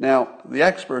 Now, the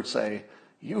experts say,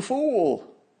 you fool,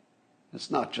 it's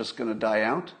not just going to die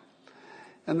out.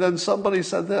 And then somebody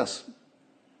said this,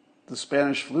 the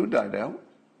Spanish flu died out,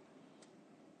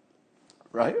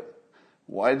 right?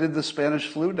 Why did the Spanish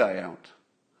flu die out?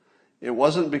 It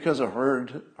wasn't because of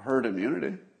herd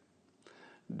immunity.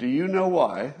 Do you know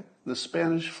why the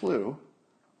Spanish flu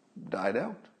died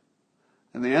out?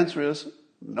 And the answer is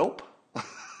nope.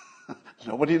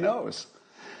 Nobody knows.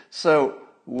 So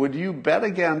would you bet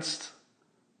against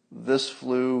this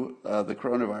flu, the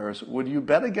coronavirus, would you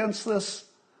bet against this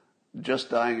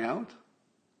just dying out?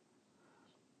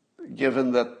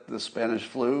 Given that the Spanish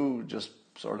flu just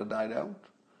sort of died out?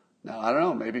 Now, I don't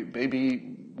know,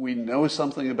 maybe we know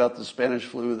something about the Spanish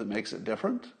flu that makes it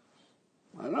different.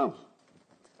 I don't know.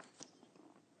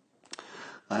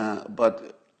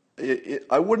 But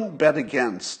I wouldn't bet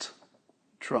against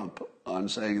Trump on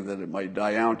saying that it might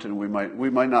die out, and we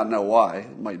might not know why.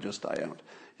 It might just die out.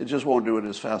 It just won't do it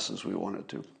as fast as we want it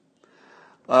to.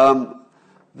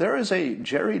 There is a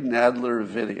Jerry Nadler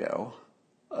video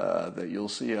that you'll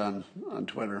see on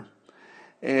Twitter.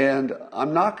 And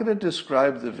I'm not going to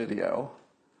describe the video.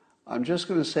 I'm just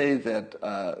going to say that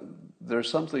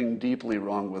there's something deeply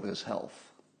wrong with his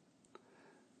health.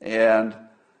 And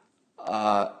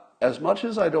as much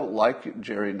as I don't like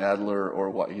Jerry Nadler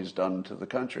or what he's done to the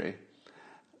country,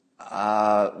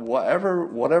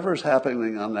 whatever's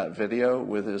happening on that video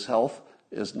with his health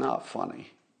is not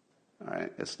funny. All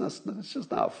right, it's just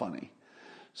not funny.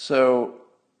 So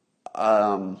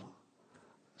I'm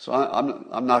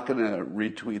not going to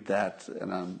retweet that,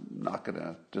 and I'm not going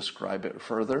to describe it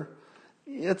further.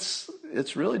 It's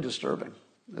really disturbing.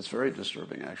 It's very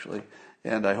disturbing, actually,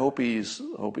 and I hope he's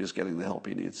getting the help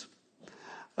he needs.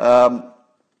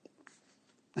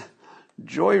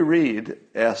 Joy Reid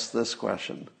asked this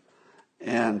question,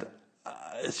 and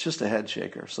it's just a head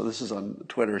shaker. So this is on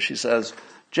Twitter. She says,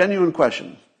 genuine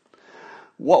question.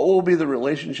 What will be the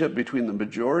relationship between the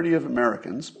majority of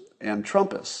Americans and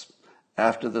Trumpists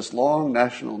after this long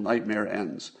national nightmare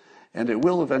ends? And it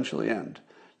will eventually end.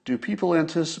 Do people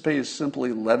anticipate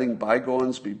simply letting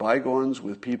bygones be bygones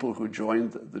with people who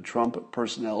joined the Trump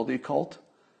personality cult?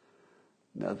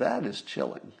 Now that is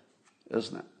chilling,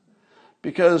 isn't it?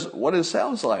 Because what it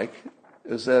sounds like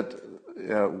is that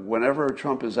whenever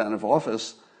Trump is out of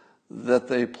office, that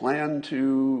they plan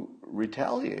to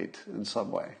retaliate in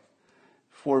some way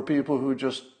for people who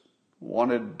just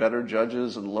wanted better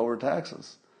judges and lower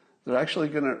taxes. They're actually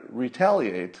going to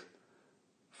retaliate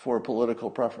for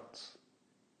political preference.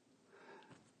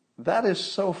 That is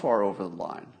so far over the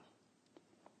line.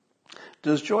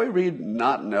 Does Joy Reid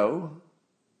not know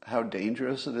how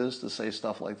dangerous it is to say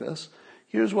stuff like this?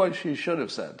 Here's what she should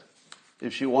have said.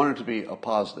 if she wanted to be a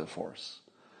positive force.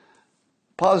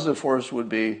 Positive force would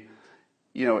be,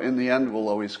 in the end, we'll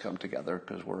always come together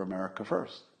because we're America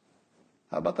first.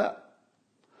 How about that?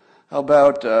 How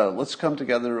about let's come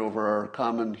together over our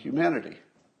common humanity?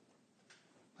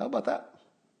 How about that?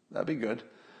 That'd be good.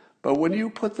 But when you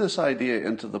put this idea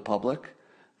into the public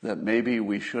that maybe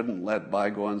we shouldn't let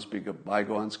bygones be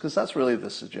bygones, because that's really the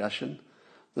suggestion.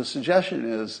 The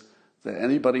suggestion is that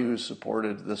anybody who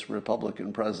supported this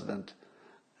Republican president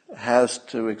has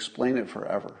to explain it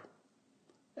forever,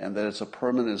 and that it's a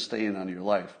permanent stain on your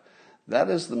life. That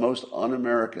is the most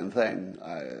un-American thing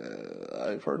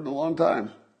I've heard in a long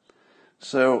time.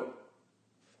 So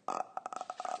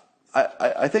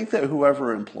I think that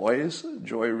whoever employs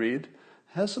Joy Reid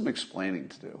has some explaining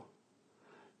to do,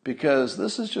 because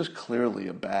this is just clearly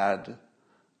a bad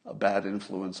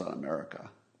influence on America.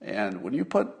 And when you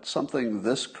put something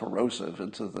this corrosive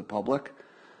into the public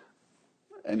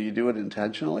and you do it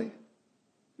intentionally,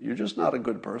 you're just not a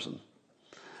good person.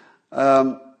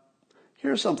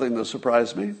 Here's something that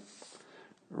surprised me.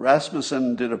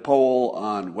 Rasmussen did a poll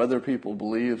on whether people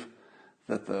believe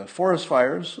that the forest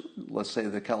fires, let's say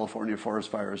the California forest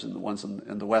fires and the ones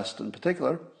in the West in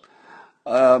particular,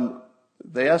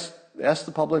 they asked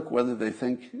the public whether they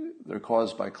think they're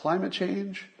caused by climate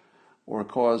change or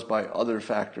caused by other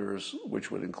factors,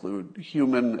 which would include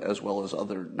human as well as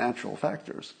other natural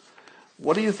factors.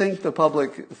 What do you think the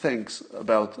public thinks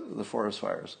about the forest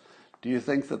fires? Do you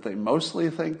think that they mostly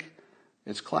think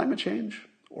it's climate change,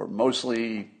 or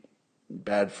mostly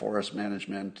bad forest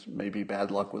management, maybe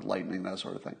bad luck with lightning, that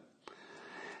sort of thing?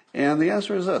 And the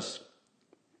answer is this,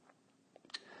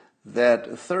 that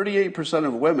 38%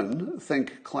 of women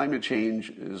think climate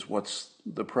change is what's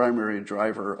the primary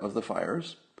driver of the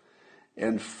fires,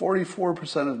 and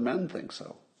 44% of men think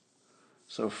so.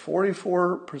 So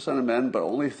 44% of men, but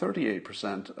only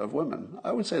 38% of women.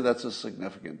 I would say that's a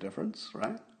significant difference,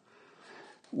 right?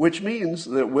 Which means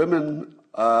that women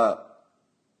are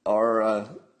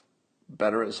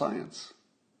better at science.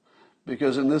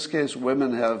 Because in this case,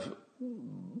 women have,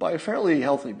 by a fairly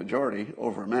healthy majority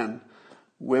over men,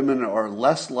 women are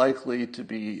less likely to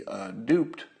be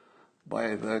duped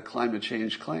by the climate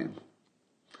change claim.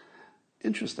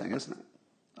 Interesting, isn't it?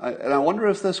 And I wonder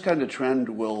if this kind of trend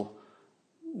will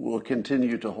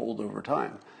continue to hold over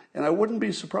time. And I wouldn't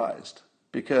be surprised,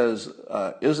 because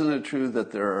isn't it true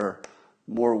that there are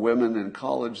more women in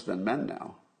college than men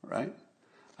now, right?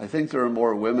 I think there are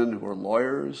more women who are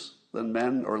lawyers than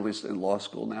men, or at least in law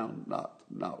school now,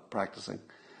 not practicing.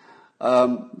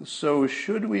 So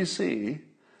should we see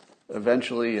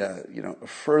eventually,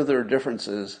 further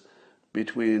differences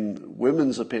between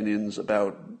women's opinions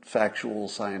about factual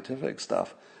scientific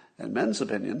stuff and men's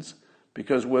opinions,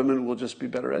 because women will just be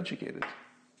better educated?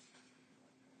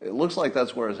 It looks like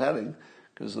that's where it's heading,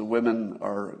 because the women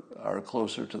are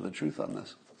closer to the truth on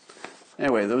this.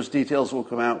 Anyway, those details will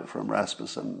come out from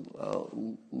Rasmussen a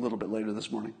little bit later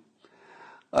this morning.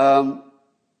 All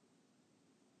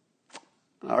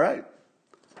right.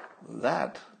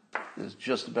 That is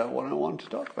just about what I wanted to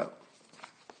talk about.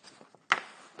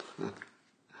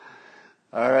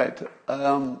 All right.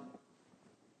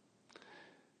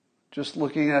 Just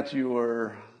looking at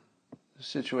your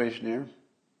situation here.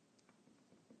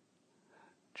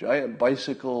 Giant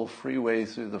bicycle freeway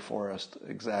through the forest.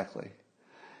 Exactly.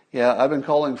 Yeah, I've been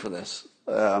calling for this,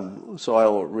 so I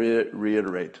will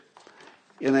reiterate.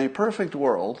 In a perfect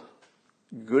world,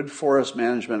 good forest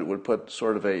management would put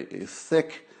sort of a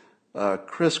thick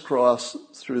crisscross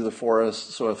through the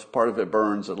forest, so if part of it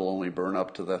burns, it'll only burn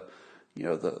up to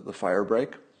the fire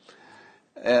break.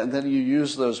 And then you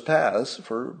use those paths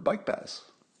for bike paths.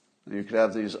 You could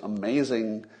have these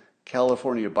amazing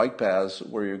California bike paths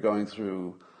where you're going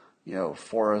through,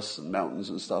 forests and mountains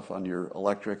and stuff on your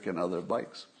electric and other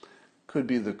bikes. Could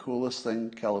be the coolest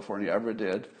thing California ever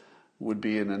did. Would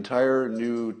be an entire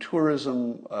new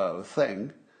tourism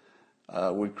thing.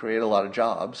 Would create a lot of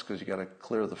jobs because you got to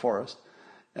clear the forest.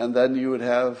 And then you would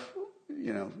have,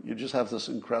 you just have this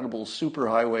incredible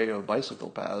superhighway of bicycle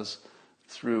paths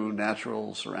through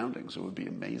natural surroundings. It would be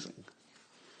amazing.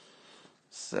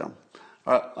 So,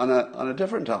 on a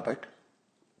different topic,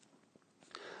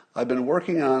 I've been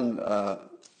working on,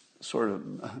 sort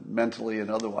of mentally and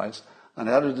otherwise, on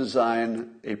how to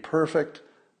design a perfect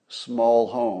small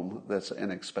home that's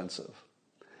inexpensive.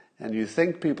 And you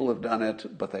think people have done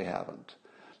it, but they haven't.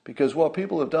 Because what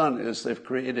people have done is they've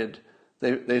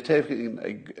taken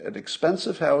an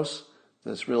expensive house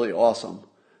that's really awesome,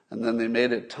 and then they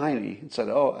made it tiny and said,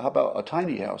 oh, how about a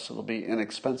tiny house? It'll be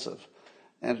inexpensive.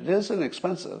 And it is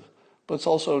inexpensive, but it's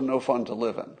also no fun to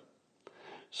live in.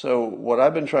 So what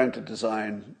I've been trying to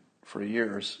design for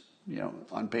years,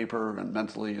 on paper and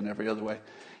mentally and every other way,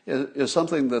 is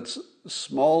something that's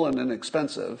small and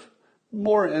inexpensive,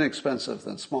 more inexpensive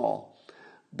than small,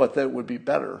 but that would be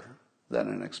better than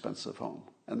an expensive home.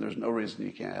 And there's no reason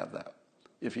you can't have that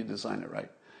if you design it right.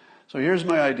 So here's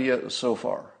my idea so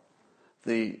far.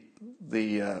 The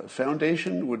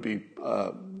foundation would be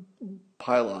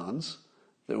pylons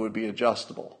that would be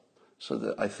adjustable. So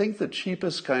that I think the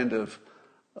cheapest kind of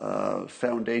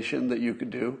foundation that you could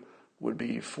do would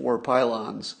be 4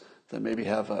 pylons that maybe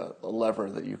have a lever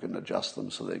that you can adjust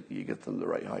them so that you get them the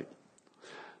right height.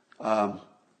 And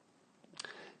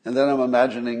then I'm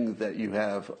imagining that you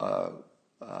have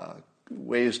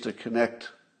ways to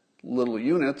connect little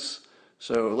units.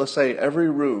 So let's say every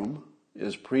room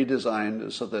is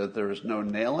pre-designed so that there is no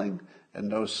nailing and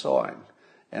no sawing.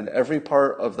 And every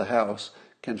part of the house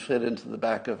can fit into the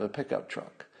back of a pickup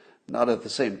truck. Not at the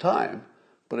same time,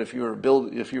 but if you were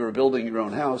building your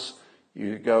own house,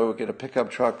 you could go get a pickup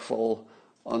truck full,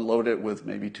 unload it with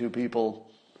maybe 2 people,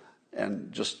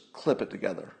 and just clip it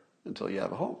together until you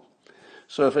have a home.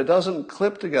 So if it doesn't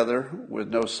clip together with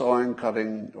no sawing,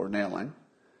 cutting, or nailing,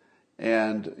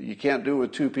 and you can't do it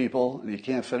with 2 people, and you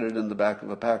can't fit it in the back of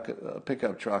a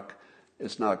pickup truck,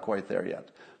 it's not quite there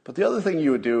yet. But the other thing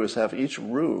you would do is have each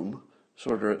room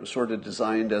sort of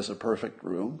designed as a perfect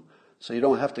room, so you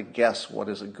don't have to guess what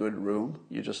is a good room.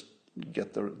 You just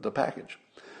get the package.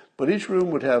 But each room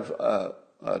would have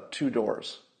 2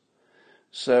 doors.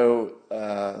 So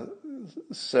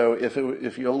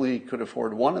if you only could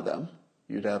afford one of them,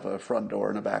 you'd have a front door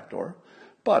and a back door.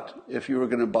 But if you were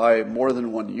going to buy more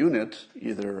than one unit,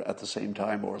 either at the same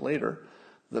time or later,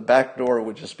 the back door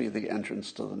would just be the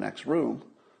entrance to the next room,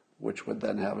 which would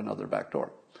then have another back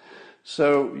door.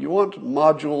 So you want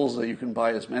modules that you can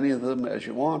buy as many of them as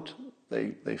you want.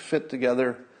 They fit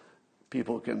together.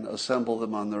 People can assemble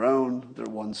them on their own. They're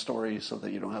one story so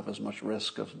that you don't have as much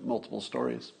risk of multiple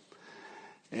stories.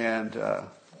 And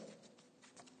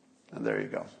there you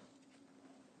go.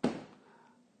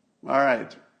 All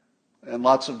right. And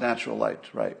lots of natural light,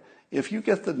 right? If you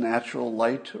get the natural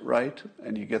light right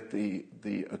and you get the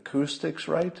acoustics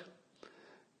right,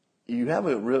 you have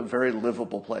a very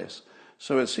livable place.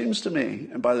 So it seems to me,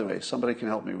 and by the way, somebody can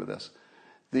help me with this,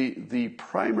 the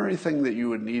primary thing that you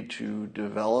would need to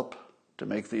develop to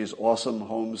make these awesome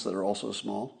homes that are also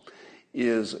small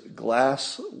is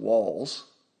glass walls,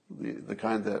 the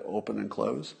kind that open and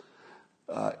close,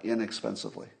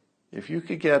 inexpensively. If you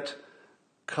could get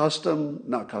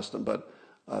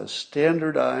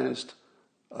standardized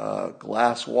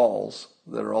glass walls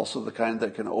that are also the kind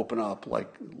that can open up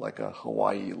like a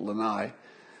Hawaii lanai,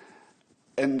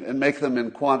 and make them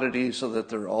in quantity so that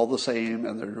they're all the same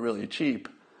and they're really cheap,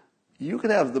 you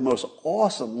could have the most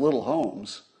awesome little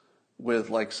homes with,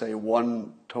 like, say,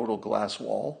 1 total glass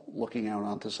wall looking out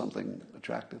onto something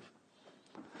attractive.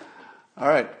 All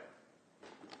right.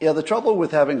 Yeah, the trouble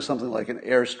with having something like an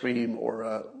Airstream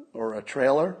or a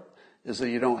trailer is that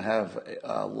you don't have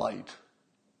light.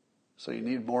 So you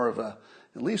need more of at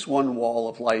least 1 wall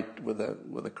of light with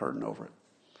a curtain over it.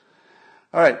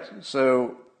 All right,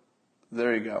 so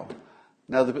there you go.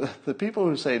 Now, the people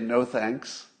who say no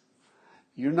thanks,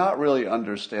 you're not really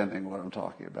understanding what I'm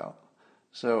talking about.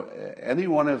 So any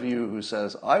one of you who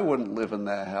says, I wouldn't live in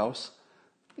that house,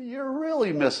 you're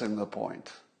really missing the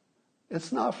point.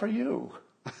 It's not for you.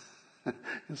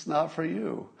 It's not for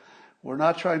you. We're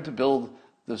not trying to build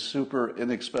the super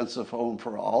inexpensive home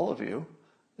for all of you.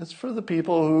 It's for the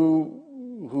people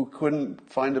who couldn't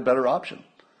find a better option,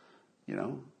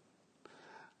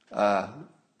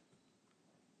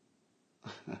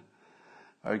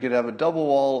 Or you could have a double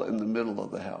wall in the middle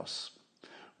of the house.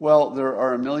 Well, there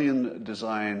are a million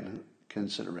design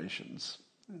considerations.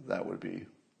 That would be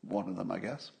one of them, I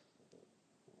guess.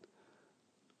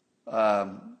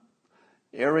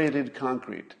 Aerated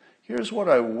concrete. Here's what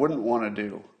I wouldn't want to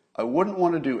do. I wouldn't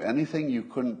want to do anything you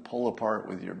couldn't pull apart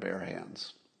with your bare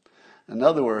hands. In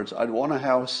other words, I'd want a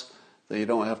house that you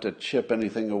don't have to chip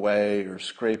anything away or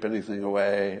scrape anything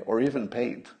away or even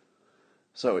paint.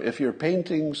 So if you're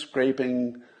painting,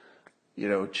 scraping,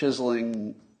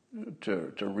 chiseling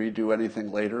to redo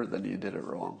anything later, then you did it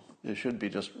wrong. It should be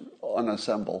just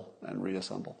unassemble and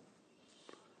reassemble.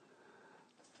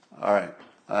 All right.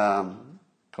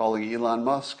 Calling Elon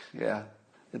Musk, yeah.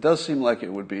 It does seem like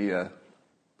it would be a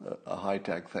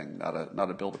high-tech thing, not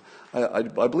a building. I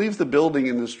believe the building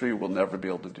industry will never be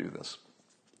able to do this.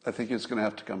 I think it's going to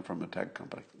have to come from a tech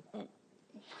company.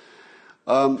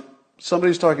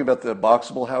 Somebody's talking about the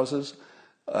boxable houses.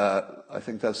 I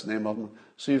think that's the name of them.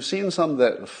 So you've seen some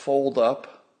that fold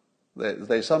up.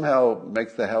 They somehow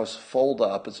make the house fold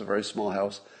up. It's a very small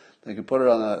house. They can put it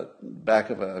on the back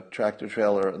of a tractor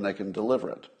trailer and they can deliver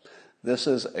it. This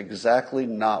is exactly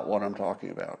not what I'm talking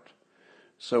about.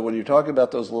 So when you talk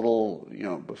about those little,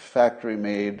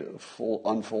 factory-made full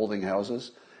unfolding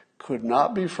houses, could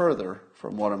not be further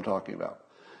from what I'm talking about.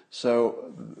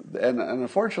 So, and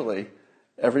unfortunately,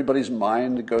 everybody's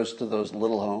mind goes to those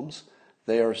little homes.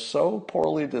 They are so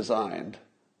poorly designed,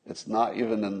 it's not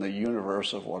even in the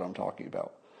universe of what I'm talking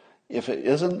about. If it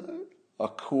isn't a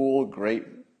cool, great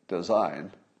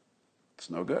design, it's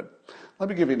no good. Let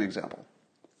me give you an example.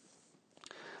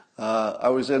 I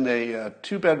was in a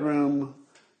two-bedroom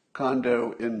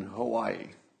condo in Hawaii.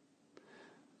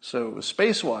 So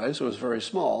space-wise, it was very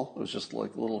small. It was just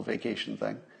like a little vacation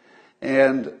thing.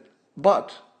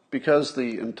 But because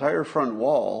the entire front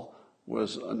wall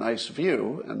was a nice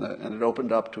view and it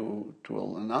opened up to a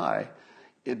lanai,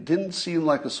 it didn't seem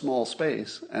like a small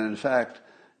space. And in fact,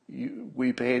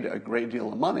 we paid a great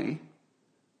deal of money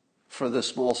for this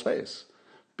small space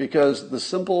because the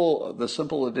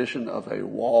simple addition of a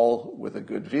wall with a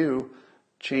good view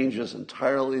changes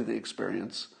entirely the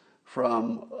experience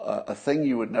from a thing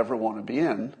you would never want to be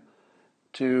in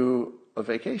to a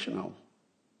vacation home.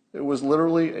 It was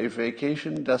literally a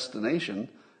vacation destination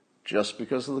just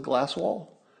because of the glass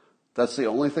wall. That's the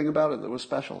only thing about it that was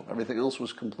special. Everything else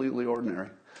was completely ordinary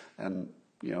and,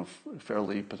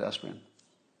 fairly pedestrian.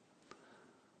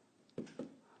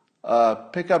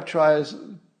 Pickup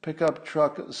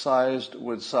truck sized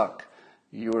would suck.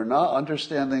 You are not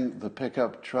understanding the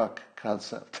pickup truck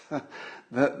concept.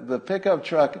 The pickup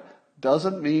truck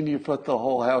doesn't mean you put the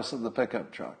whole house in the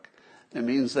pickup truck. It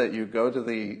means that you go to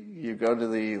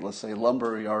the let's say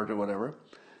lumber yard or whatever,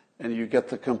 and you get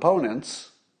the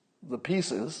components, the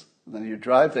pieces, and then you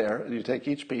drive there and you take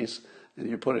each piece and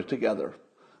you put it together.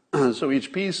 So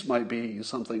each piece might be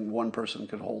something one person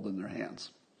could hold in their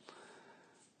hands.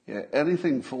 Yeah,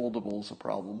 anything foldable is a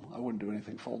problem. I wouldn't do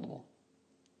anything foldable.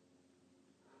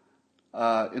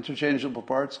 Interchangeable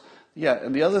parts. Yeah,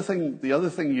 and the other thing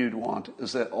you'd want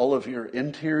is that all of your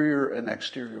interior and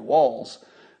exterior walls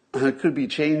could be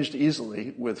changed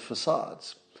easily with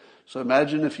facades. So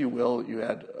imagine, if you will, you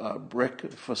had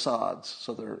brick facades.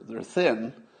 So they're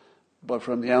thin, but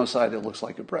from the outside it looks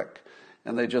like a brick.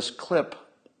 And they just clip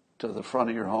to the front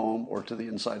of your home or to the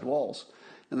inside walls.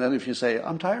 And then if you say,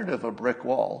 I'm tired of a brick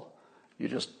wall, you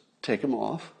just take them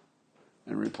off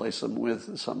and replace them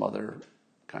with some other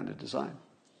kind of design.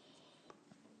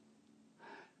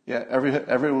 Yeah,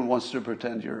 everyone wants to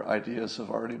pretend your ideas have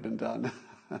already been done.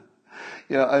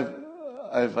 That's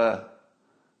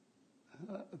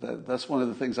one of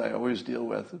the things I always deal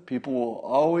with. People will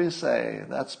always say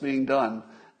that's being done,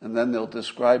 and then they'll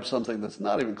describe something that's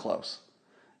not even close.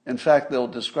 In fact, they'll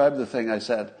describe the thing I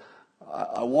said,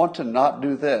 I want to not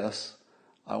do this,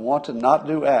 I want to not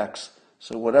do X,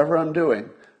 so whatever I'm doing,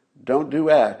 don't do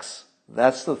X,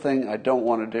 that's the thing I don't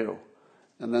want to do.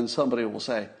 And then somebody will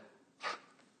say,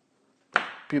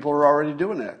 people are already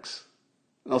doing X.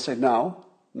 And I'll say, no,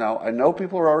 I know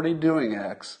people are already doing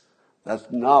X. That's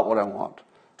not what I want.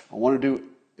 I want to do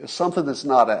something that's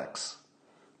not X.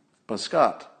 But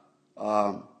Scott,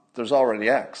 there's already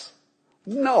X.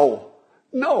 No.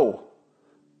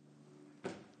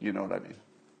 You know what I mean.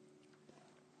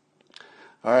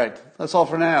 All right, that's all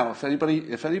for now. If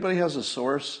anybody has a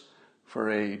source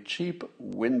for a cheap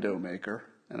window maker,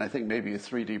 and I think maybe a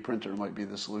 3D printer might be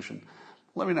the solution,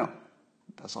 let me know.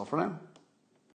 That's all for now.